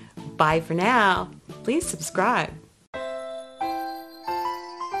everywhere. Bye for now. Please subscribe.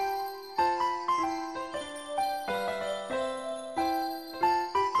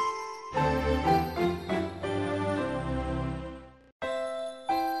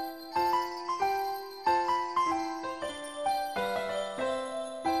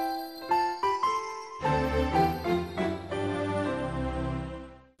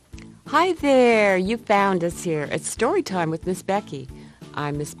 Hi there! You found us here at Storytime with Miss Becky.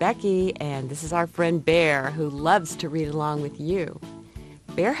 I'm Miss Becky, and this is our friend Bear, who loves to read along with you.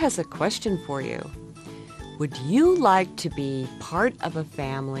 Bear has a question for you. Would you like to be part of a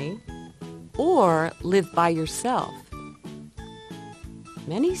family or live by yourself?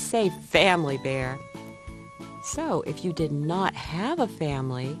 Many say family, Bear. So, if you did not have a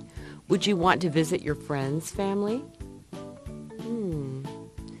family, would you want to visit your friend's family?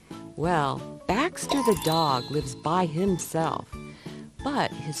 Well, Baxter the dog lives by himself,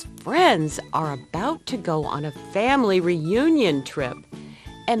 but his friends are about to go on a family reunion trip,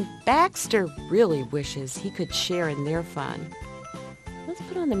 and Baxter really wishes he could share in their fun. Let's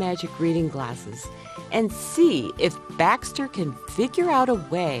put on the magic reading glasses and see if Baxter can figure out a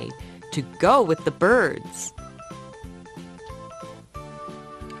way to go with the birds.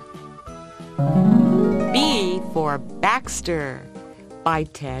 B for Baxter, by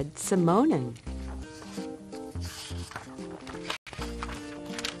Ted Simonon.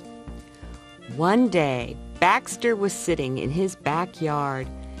 One day, Baxter was sitting in his backyard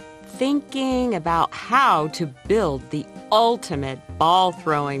thinking about how to build the ultimate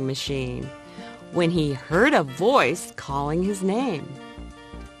ball-throwing machine when he heard a voice calling his name.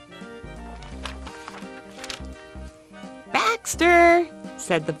 "Baxter!"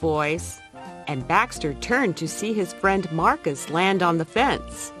 said the voice, and Baxter turned to see his friend Marcus land on the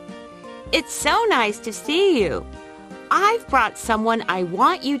fence. "It's so nice to see you. I've brought someone I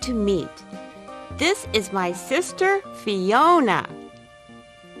want you to meet. This is my sister, Fiona."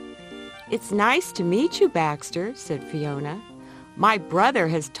 "It's nice to meet you, Baxter," said Fiona. "My brother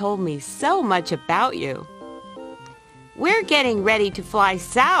has told me so much about you." "We're getting ready to fly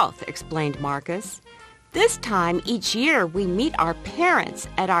south," explained Marcus. "This time each year we meet our parents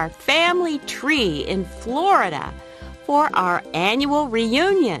at our family tree in Florida for our annual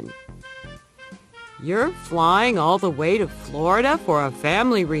reunion." "You're flying all the way to Florida for a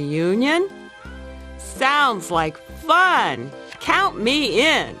family reunion? Sounds like fun! Count me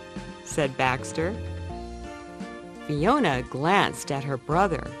in," said Baxter. Fiona glanced at her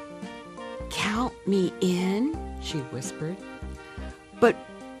brother. "Count me in?" she whispered. "But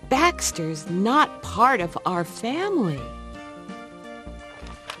Baxter's not part of our family."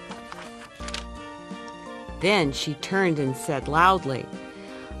 Then she turned and said loudly,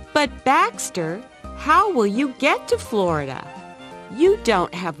 "But Baxter, how will you get to Florida? You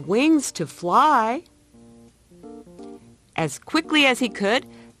don't have wings to fly." As quickly as he could,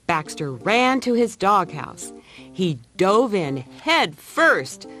 Baxter ran to his doghouse. He dove in head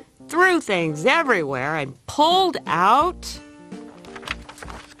first, threw things everywhere, and pulled out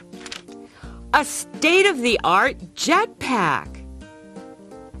a state-of-the-art jetpack.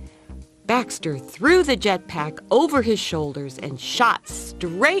 Baxter threw the jetpack over his shoulders and shot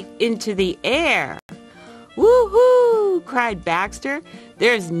straight into the air. "Woo-hoo!" cried Baxter.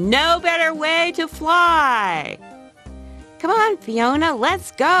 "There's no better way to fly." "Come on, Fiona,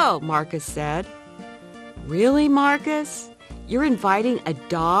 let's go," Marcus said. "Really, Marcus? You're inviting a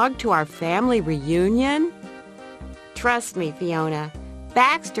dog to our family reunion?" "Trust me, Fiona.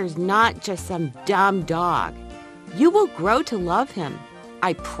 Baxter's not just some dumb dog. You will grow to love him.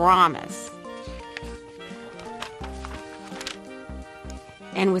 I promise."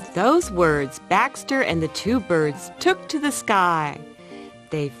 And with those words, Baxter and the two birds took to the sky.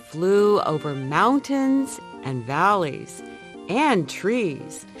 They flew over mountains and valleys and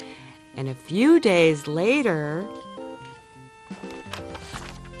trees. And a few days later...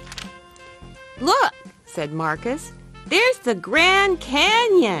 "Look," said Marcus, "there's the Grand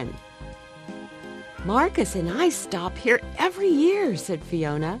Canyon." "Marcus and I stop here every year," said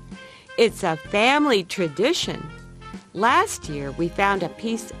Fiona. "It's a family tradition. Last year we found a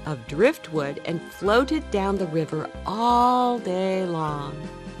piece of driftwood and floated down the river all day long."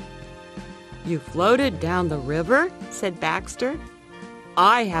 "You floated down the river?" said Baxter.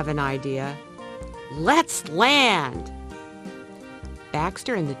 "I have an idea. Let's land."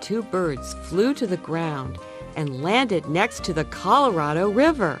 Baxter and the two birds flew to the ground and landed next to the Colorado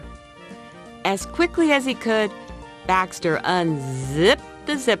River. As quickly as he could, Baxter unzipped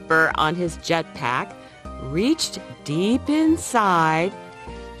the zipper on his jetpack, reached deep inside,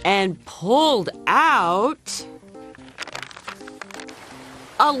 and pulled out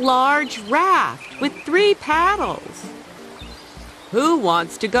a large raft with 3 paddles. "Who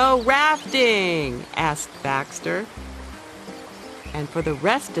wants to go rafting?" asked Baxter. And for the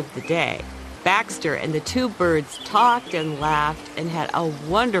rest of the day, Baxter and the two birds talked and laughed and had a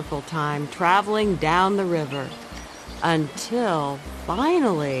wonderful time traveling down the river, until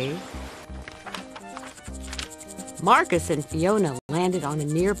finally Marcus and Fiona landed on a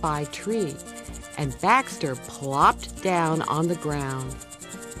nearby tree, and Baxter plopped down on the ground.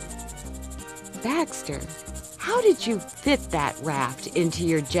 "Baxter, how did you fit that raft into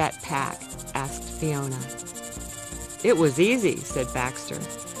your jetpack?" asked Fiona. "It was easy," said Baxter.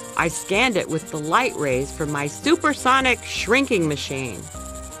 "I scanned it with the light rays from my supersonic shrinking machine.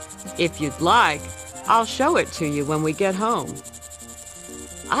 If you'd like, I'll show it to you when we get home."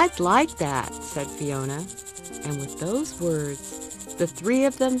 "I'd like that," said Fiona. And with those words, the 3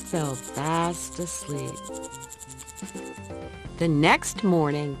 of them fell fast asleep. The next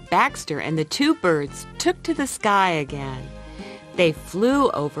morning, Baxter and the two birds took to the sky again. They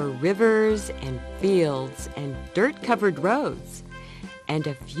flew over rivers and fields and dirt-covered roads. And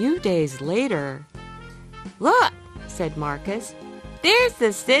a few days later... "Look," said Marcus, "there's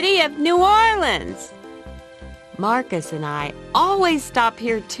the city of New Orleans." "Marcus and I always stop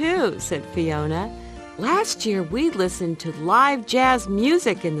here too," said Fiona. "Last year we listened to live jazz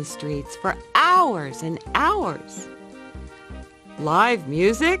music in the streets for hours and hours." "Live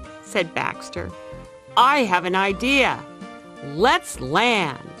music?" said Baxter. "I have an idea. Let's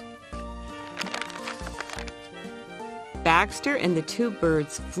land." Baxter and the two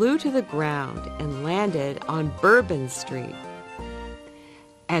birds flew to the ground and landed on Bourbon Street.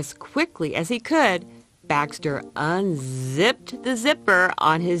 As quickly as he could, Baxter unzipped the zipper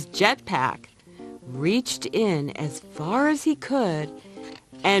on his jetpack, reached in as far as he could,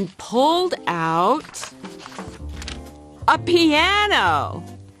 and pulled out a piano,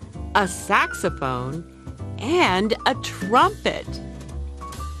 a saxophone, and a trumpet.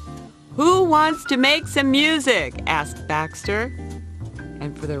 "Who wants to make some music?" asked Baxter.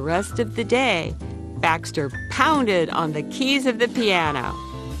 And for the rest of the day, Baxter pounded on the keys of the piano.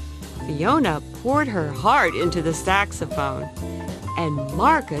 Fiona poured her heart into the saxophone, and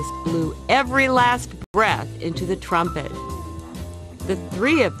Marcus blew every last breath into the trumpet. The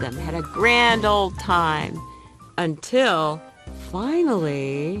three of them had a grand old time until,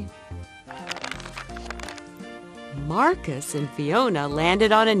 finally, Marcus and Fiona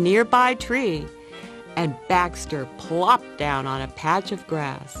landed on a nearby tree, and Baxter plopped down on a patch of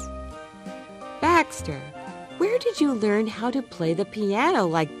grass. "Baxter, where did you learn how to play the piano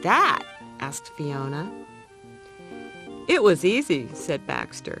like that?" asked Fiona. "It was easy," said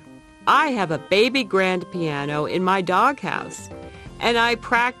Baxter. "I have a baby grand piano in my doghouse, and I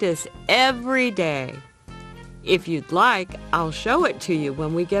practice every day. If you'd like, I'll show it to you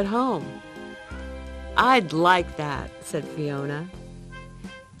when we get home." "I'd like that," said Fiona.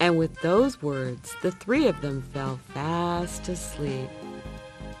 And with those words, the three of them fell fast asleep.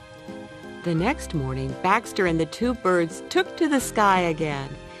 The next morning, Baxter and the two birds took to the sky again.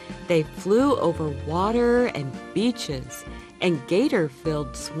 They flew over water and beaches and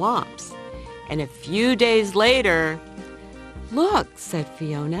gator-filled swamps. And a few days later, "Look," said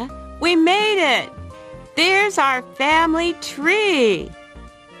Fiona, "we made it! There's our family tree!"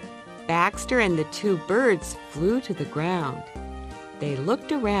 Baxter and the two birds flew to the ground. They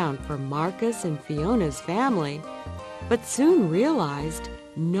looked around for Marcus and Fiona's family, but soon realized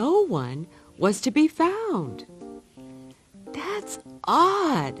no one was to be found. "That's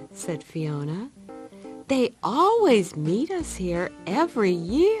odd," said Fiona. "They always meet us here every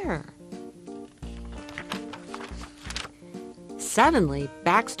year." Suddenly,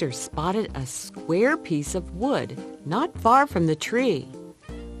 Baxter spotted a square piece of wood not far from the tree.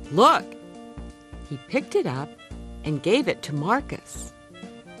 "Look!" He picked it up and gave it to Marcus.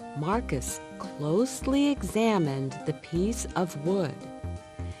 Marcus closely examined the piece of wood.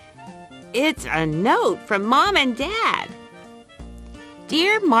 "It's a note from Mom and Dad.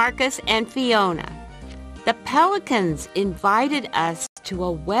 Dear Marcus and Fiona, the pelicans invited us to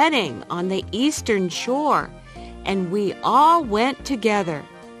a wedding on the eastern shore, and we all went together.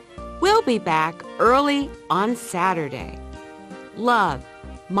 We'll be back early on Saturday. Love,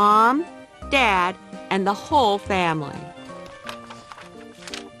 Mom, Dad, and the whole family."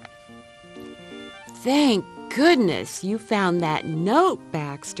 "Thank goodness you found that note,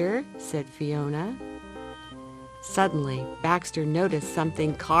 Baxter," said Fiona. Suddenly, Baxter noticed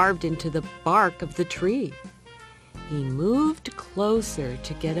something carved into the bark of the tree. He moved closer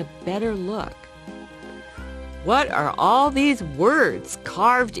to get a better look. "What are all these words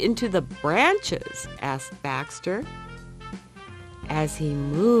carved into the branches?" asked Baxter. As he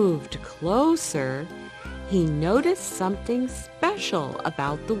moved closer, he noticed something special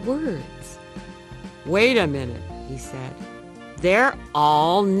about the words. "Wait a minute," he said. "They're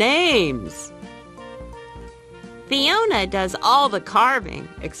all names." "Fiona does all the carving,"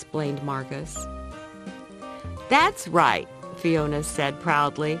 explained Marcus. "That's right," Fiona said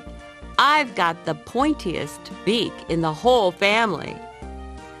proudly. "I've got the pointiest beak in the whole family.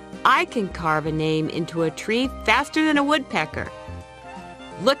 I can carve a name into a tree faster than a woodpecker.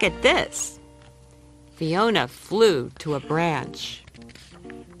 Look at this." Fiona flew to a branch.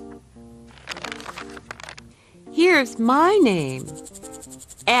 "Here's my name.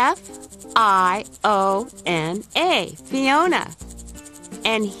 Fiona, Fiona.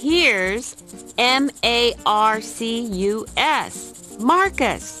 And here's Marcus,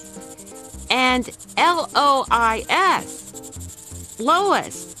 Marcus. And Lois,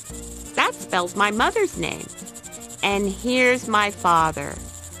 Lois. That spells my mother's name. And here's my father,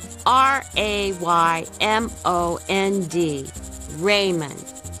 Raymond, Raymond."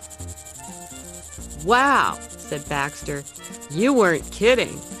 "Wow," said Baxter, "you weren't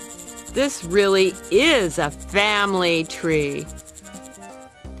kidding. This really is a family tree."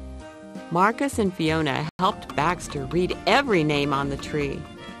 Marcus and Fiona helped Baxter read every name on the tree.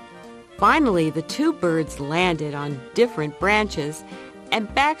 Finally, the two birds landed on different branches,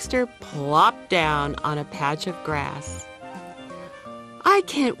 and Baxter plopped down on a patch of grass. "I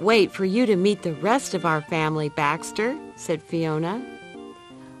can't wait for you to meet the rest of our family, Baxter," said Fiona.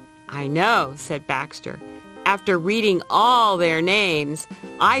 "I know," said Baxter. "After reading all their names,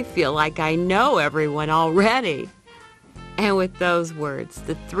 I feel like I know everyone already." And with those words,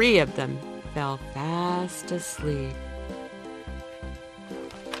 the three of them fell fast asleep.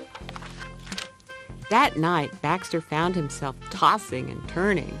 That night, Baxter found himself tossing and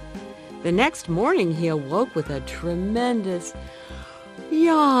turning. The next morning, he awoke with a tremendous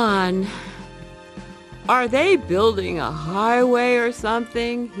yawn. "Are they building a highway or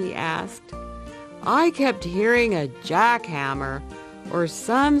something?" he asked. "I kept hearing a jackhammer or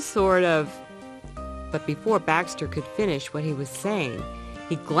some sort of..." But before Baxter could finish what he was saying,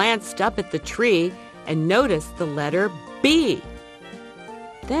 he glanced up at the tree and noticed the letter B.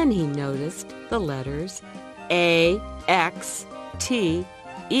 Then he noticed the letters A-X-T-E-R.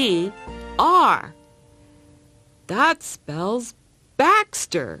 "That spells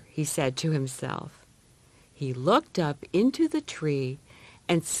Baxter," he said to himself. He looked up into the tree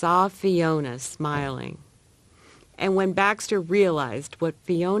and saw Fiona smiling. And when Baxter realized what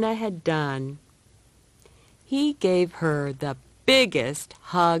Fiona had done, he gave her the biggest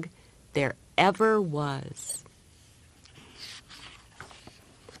hug there ever was.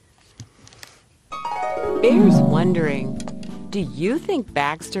 Bear's wondering, do you think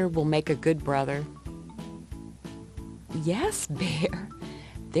Baxter will make a good brother? Yes, Bear.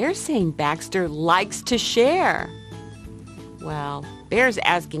 They're saying Baxter likes to share. Well, Bear's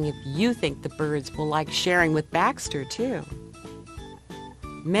asking if you think the birds will like sharing with Baxter, too.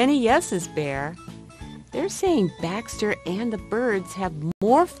 Many yeses, Bear. They're saying Baxter and the birds have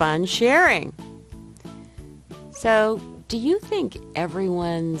more fun sharing. So, do you think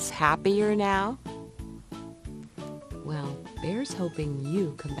everyone's happier now? Well, Bear's hoping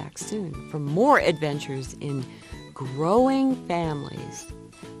you come back soon for more adventures in growing families.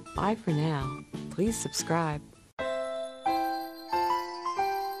 Bye for now. Please subscribe.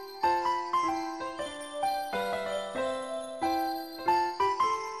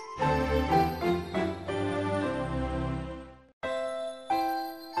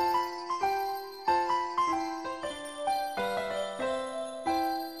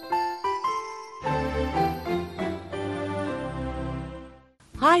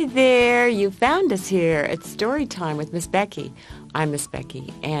 Hi there, you found us here at Storytime with Miss Becky. I'm Miss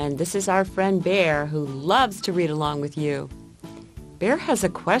Becky, and this is our friend Bear who loves to read along with you. Bear has a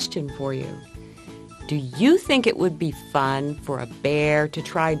question for you. Do you think it would be fun for a bear to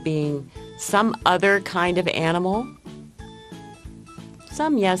try being some other kind of animal?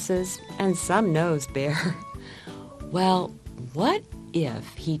 Some yeses and some no's, Bear. Well, what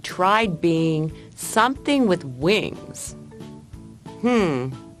if he tried being something with wings?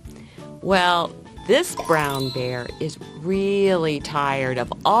 Well, this brown bear is really tired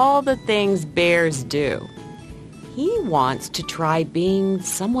of all the things bears do. He wants to try being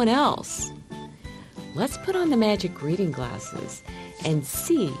someone else. Let's put on the magic reading glasses and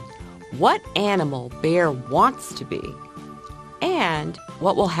see what animal Bear wants to be and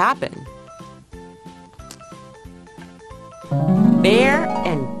what will happen. Bear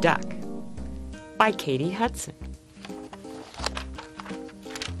and Duck by Katie Hudson.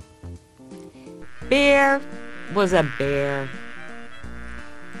 Bear was a bear,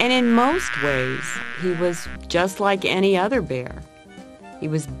 and in most ways, he was just like any other bear. He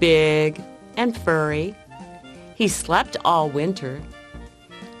was big and furry, he slept all winter,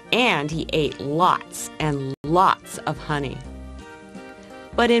 and he ate lots and lots of honey.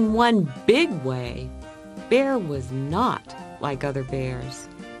 But in one big way, Bear was not like other bears.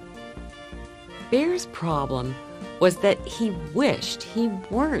 Bear's problem was that he wished he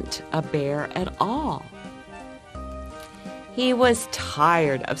weren't a bear at all. He was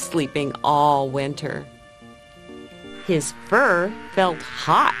tired of sleeping all winter. His fur felt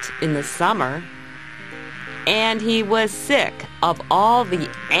hot in the summer, and he was sick of all the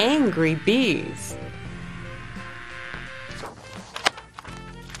angry bees.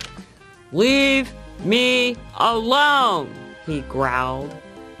 "Leave me alone," he growled,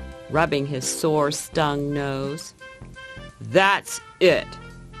 rubbing his sore, stung nose. "That's it,"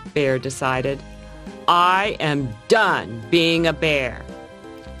 Bear decided. "I am done being a bear."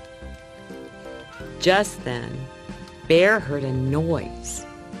 Just then, Bear heard a noise.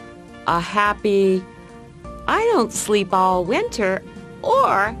 A happy, "I don't sleep all winter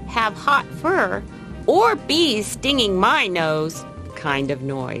or have hot fur or bees stinging my nose" kind of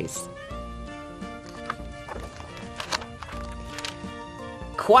noise.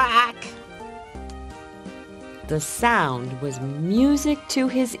 Quack! The sound was music to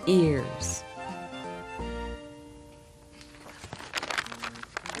his ears.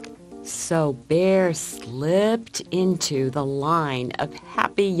 So Bear slipped into the line of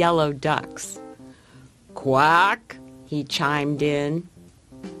happy yellow ducks. "Quack!" he chimed in.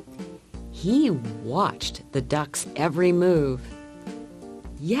 He watched the ducks' every move.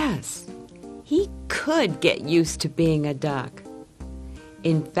 Yes, he could get used to being a duck.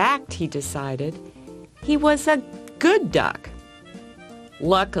 In fact, he decided he was a good duck.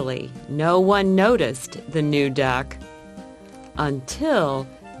 Luckily, no one noticed the new duck until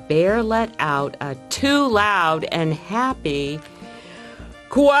Bear let out a too loud and happy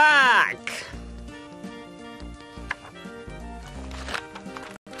quack.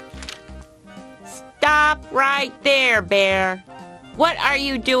 Stop right there, Bear. What are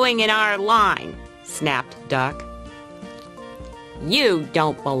you doing in our line? Snapped Duck. You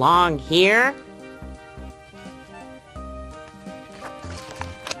don't belong here.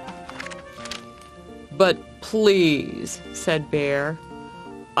 But please, said Bear,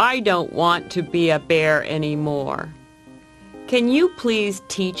 I don't want to be a bear anymore. Can you please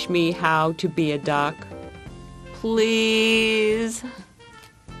teach me how to be a duck? Please?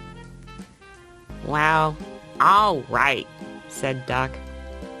 Well, all right, said Duck.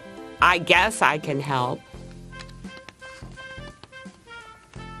 I guess I can help.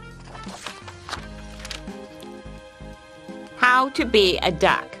 How to be a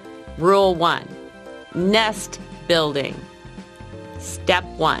duck. Rule 1. Nest building. Step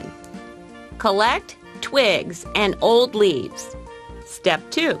 1. Collect twigs and old leaves. Step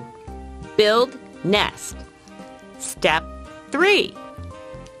 2. Build nest. Step 3.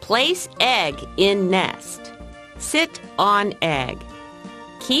 Place egg in nest. Sit on egg.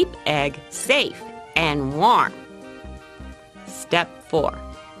 Keep egg safe and warm. Step 4.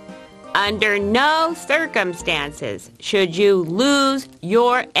 Under no circumstances should you lose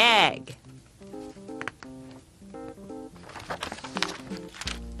your egg.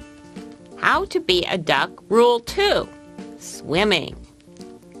 How to be a duck. Rule 2. Swimming.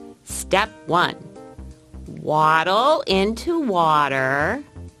 Step 1. Waddle into water.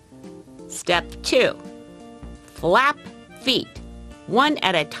 Step 2. Flap feet, one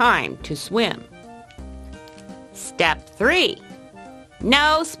at a time to swim. Step 3.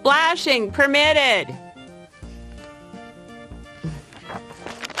 No splashing permitted.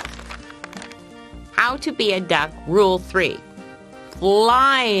 How to be a duck. Rule 3.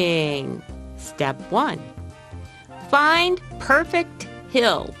 Flying. Step 1. Find perfect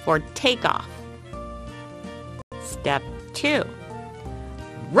hill for takeoff. Step 2.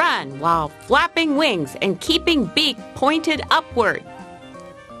 Run while flapping wings and keeping beak pointed upward.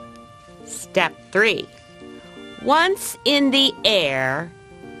 Step 3. Once in the air,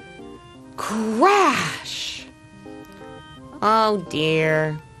 crash. Oh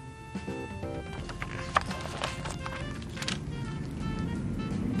dear.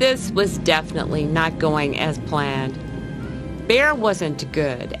 This was definitely not going as planned. Bear wasn't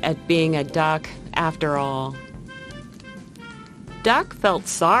good at being a duck after all. Duck felt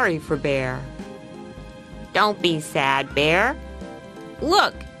sorry for Bear. Don't be sad, Bear.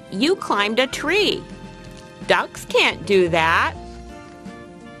 Look, you climbed a tree. Ducks can't do that.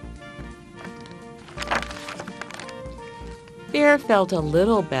 Bear felt a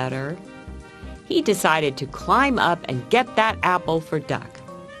little better. He decided to climb up and get that apple for Duck.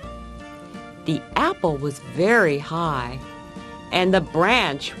 The apple was very high, and the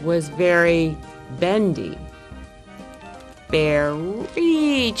branch was very bendy. Bear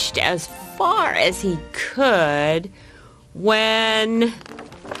reached as far as he could when...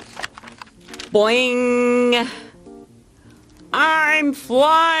 Boing! I'm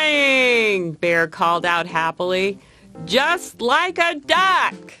flying! Bear called out happily, just like a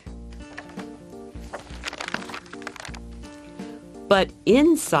duck. But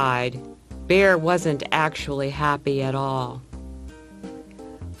inside, Bear wasn't actually happy at all.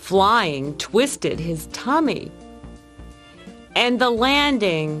 Flying twisted his tummy, and the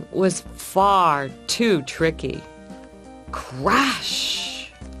landing was far too tricky.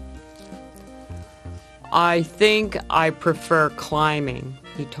 Crash! I think I prefer climbing,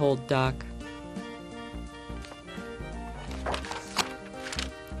 he told Duck.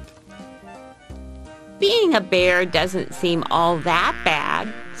 Being a bear doesn't seem all that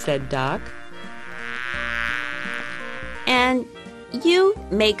bad, said Duck. And you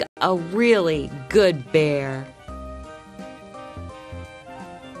make a really good bear.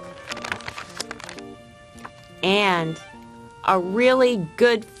 And a really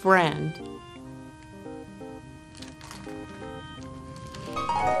good friend.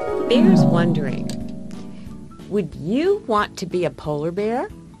 Bear's wondering, would you want to be a polar bear?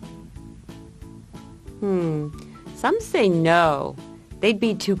 Some say no. They'd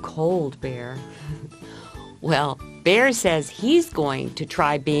be too cold, Bear. Well, Bear says he's going to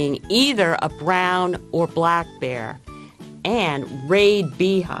try being either a brown or black bear and raid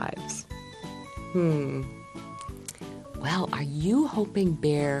beehives. Well, are you hoping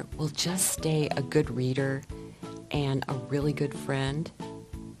Bear will just stay a good reader and a really good friend?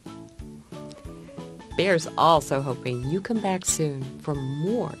 Bear's also hoping you come back soon for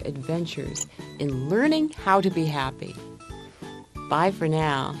more adventures in learning how to be happy. Bye for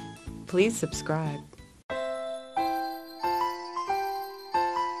now. Please subscribe.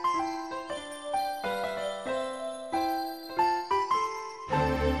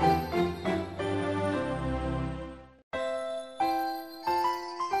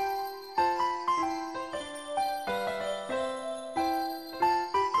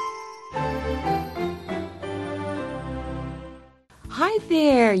 Hi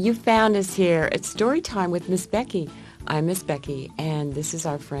there, you found us here. It's story time with Miss Becky. I'm Miss Becky, and this is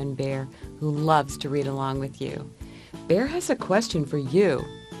our friend Bear, who loves to read along with you. Bear has a question for you.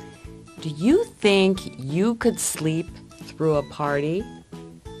 Do you think you could sleep through a party?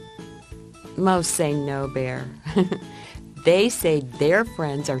 Most say no, Bear. They say their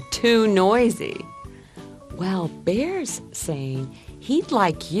friends are too noisy. Well, Bear's saying he'd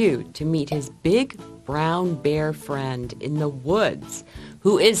like you to meet his big brown bear friend in the woods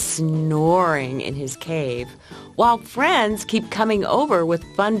who is snoring in his cave while friends keep coming over with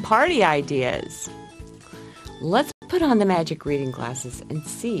fun party ideas. Let's put on the magic reading glasses and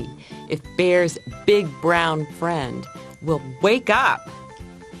see if Bear's big brown friend will wake up.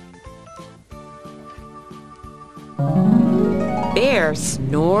 Bear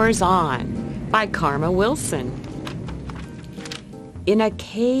Snores On by Karma Wilson. In a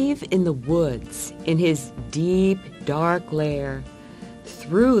cave in the woods, in his deep, dark lair,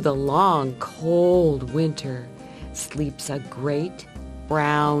 through the long, cold winter, sleeps a great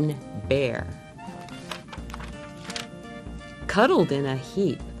brown bear. Cuddled in a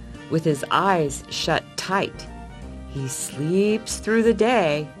heap, with his eyes shut tight, he sleeps through the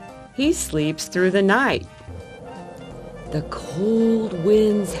day, he sleeps through the night. The cold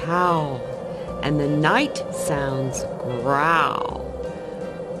winds howl, and the night sounds growl.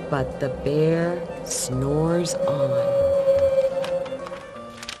 But the bear snores on.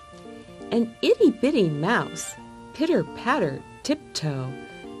 An itty-bitty mouse, pitter-patter, tiptoe,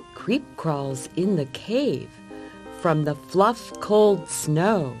 creep-crawls in the cave from the fluff cold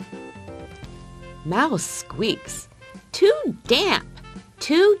snow. Mouse squeaks, too damp,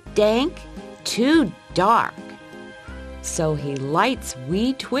 too dank, too dark. So he lights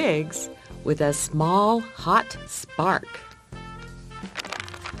wee twigs with a small hot spark.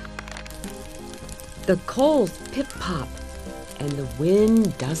 The coals pip-pop, and the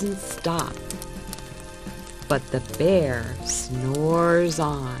wind doesn't stop. But the bear snores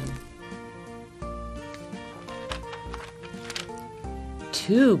on.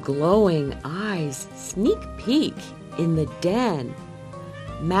 Two glowing eyes sneak peek in the den.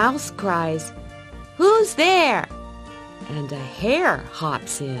 Mouse cries, "Who's there?" And a hare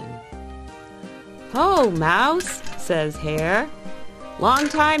hops in. "Ho, Mouse," says Hare. "Long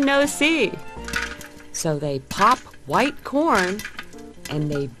time no see." So they pop white corn and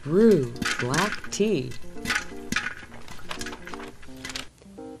they brew black tea.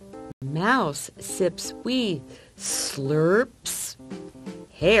 Mouse sips wee slurps.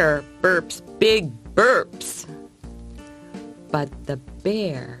 Hare burps big burps. But the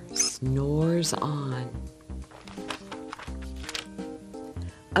bear snores on.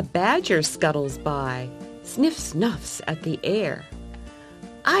 A badger scuttles by, sniff-snuffs at the air.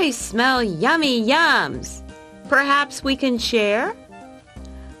 "I smell yummy yums. Perhaps we can share?"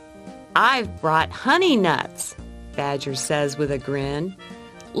 "I've brought honey nuts," Badger says with a grin.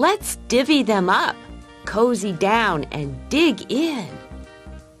 "Let's divvy them up, cozy down, and dig in."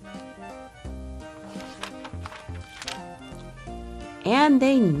 And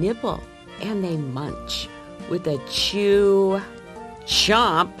they nibble and they munch with a chew,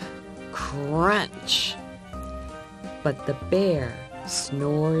 chomp, crunch. But the bear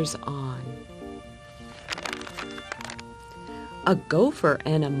snores on. A gopher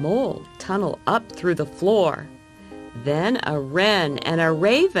and a mole tunnel up through the floor. Then a wren and a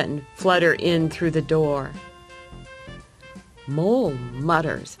raven flutter in through the door. Mole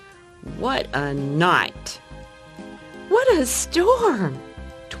mutters, "What a night!" "What a storm!"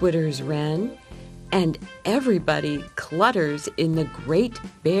 twitters wren, and everybody clutters in the great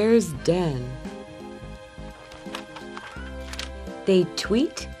bear's den. They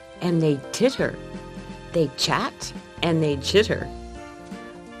tweet and they titter, they chat and they chitter,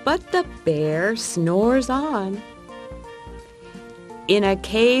 but the bear snores on. In a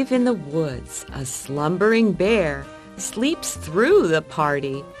cave in the woods, a slumbering bear sleeps through the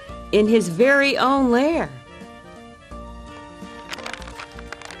party in his very own lair.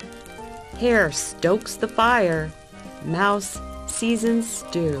 Hare stokes the fire, Mouse seasons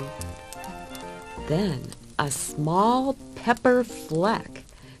stew. Then a small pepper fleck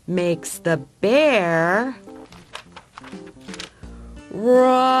makes the bear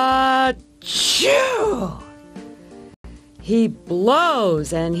Ra-choo! He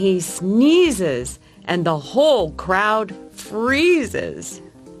blows and he sneezes, and the whole crowd freezes.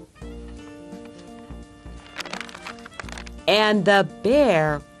 And the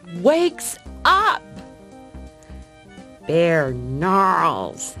bear wakes up. Bear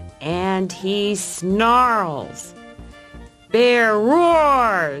gnarls and he snarls. Bear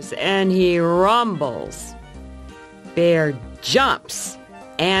roars and he rumbles. Bear jumps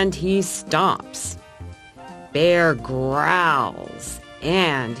and he stomps. Bear growls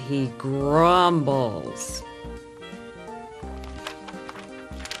and he grumbles.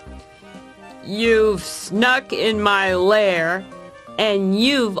 You've snuck in my lair and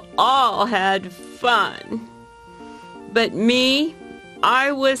you've all had fun. But me,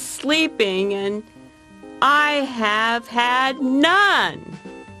 I was sleeping and I have had none.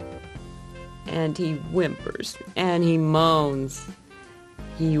 And he whimpers and he moans.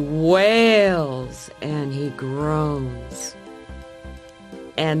 He wails and he groans.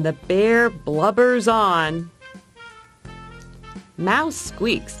 And the bear blubbers on. Mouse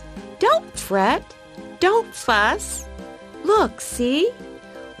squeaks, "Don't fret, don't fuss. Look, see,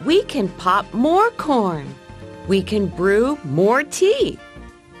 we can pop more corn. We can brew more tea."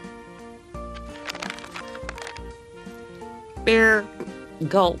 Bear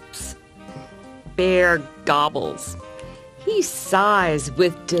gulps. Bear gobbles. He sighs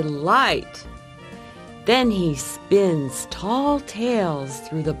with delight. Then he spins tall tales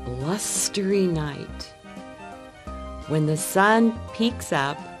through the blustery night. When the sun peeks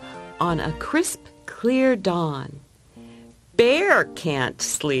up on a crisp, clear dawn, Bear can't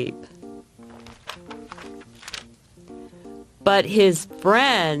sleep. But his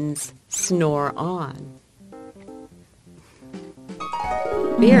friends snore on.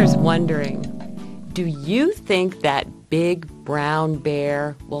 Bear's wondering, do you think that big brown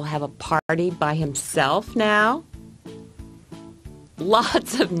bear will have a party by himself now?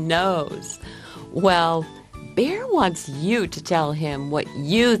 Lots of no's. Well, Bear wants you to tell him what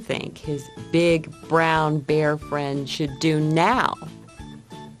you think his big brown bear friend should do now.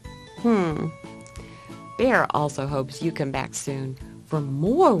 Bear also hopes you come back soon for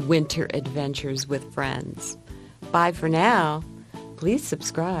more winter adventures with friends. Bye for now. Please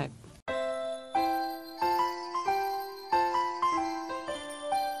subscribe.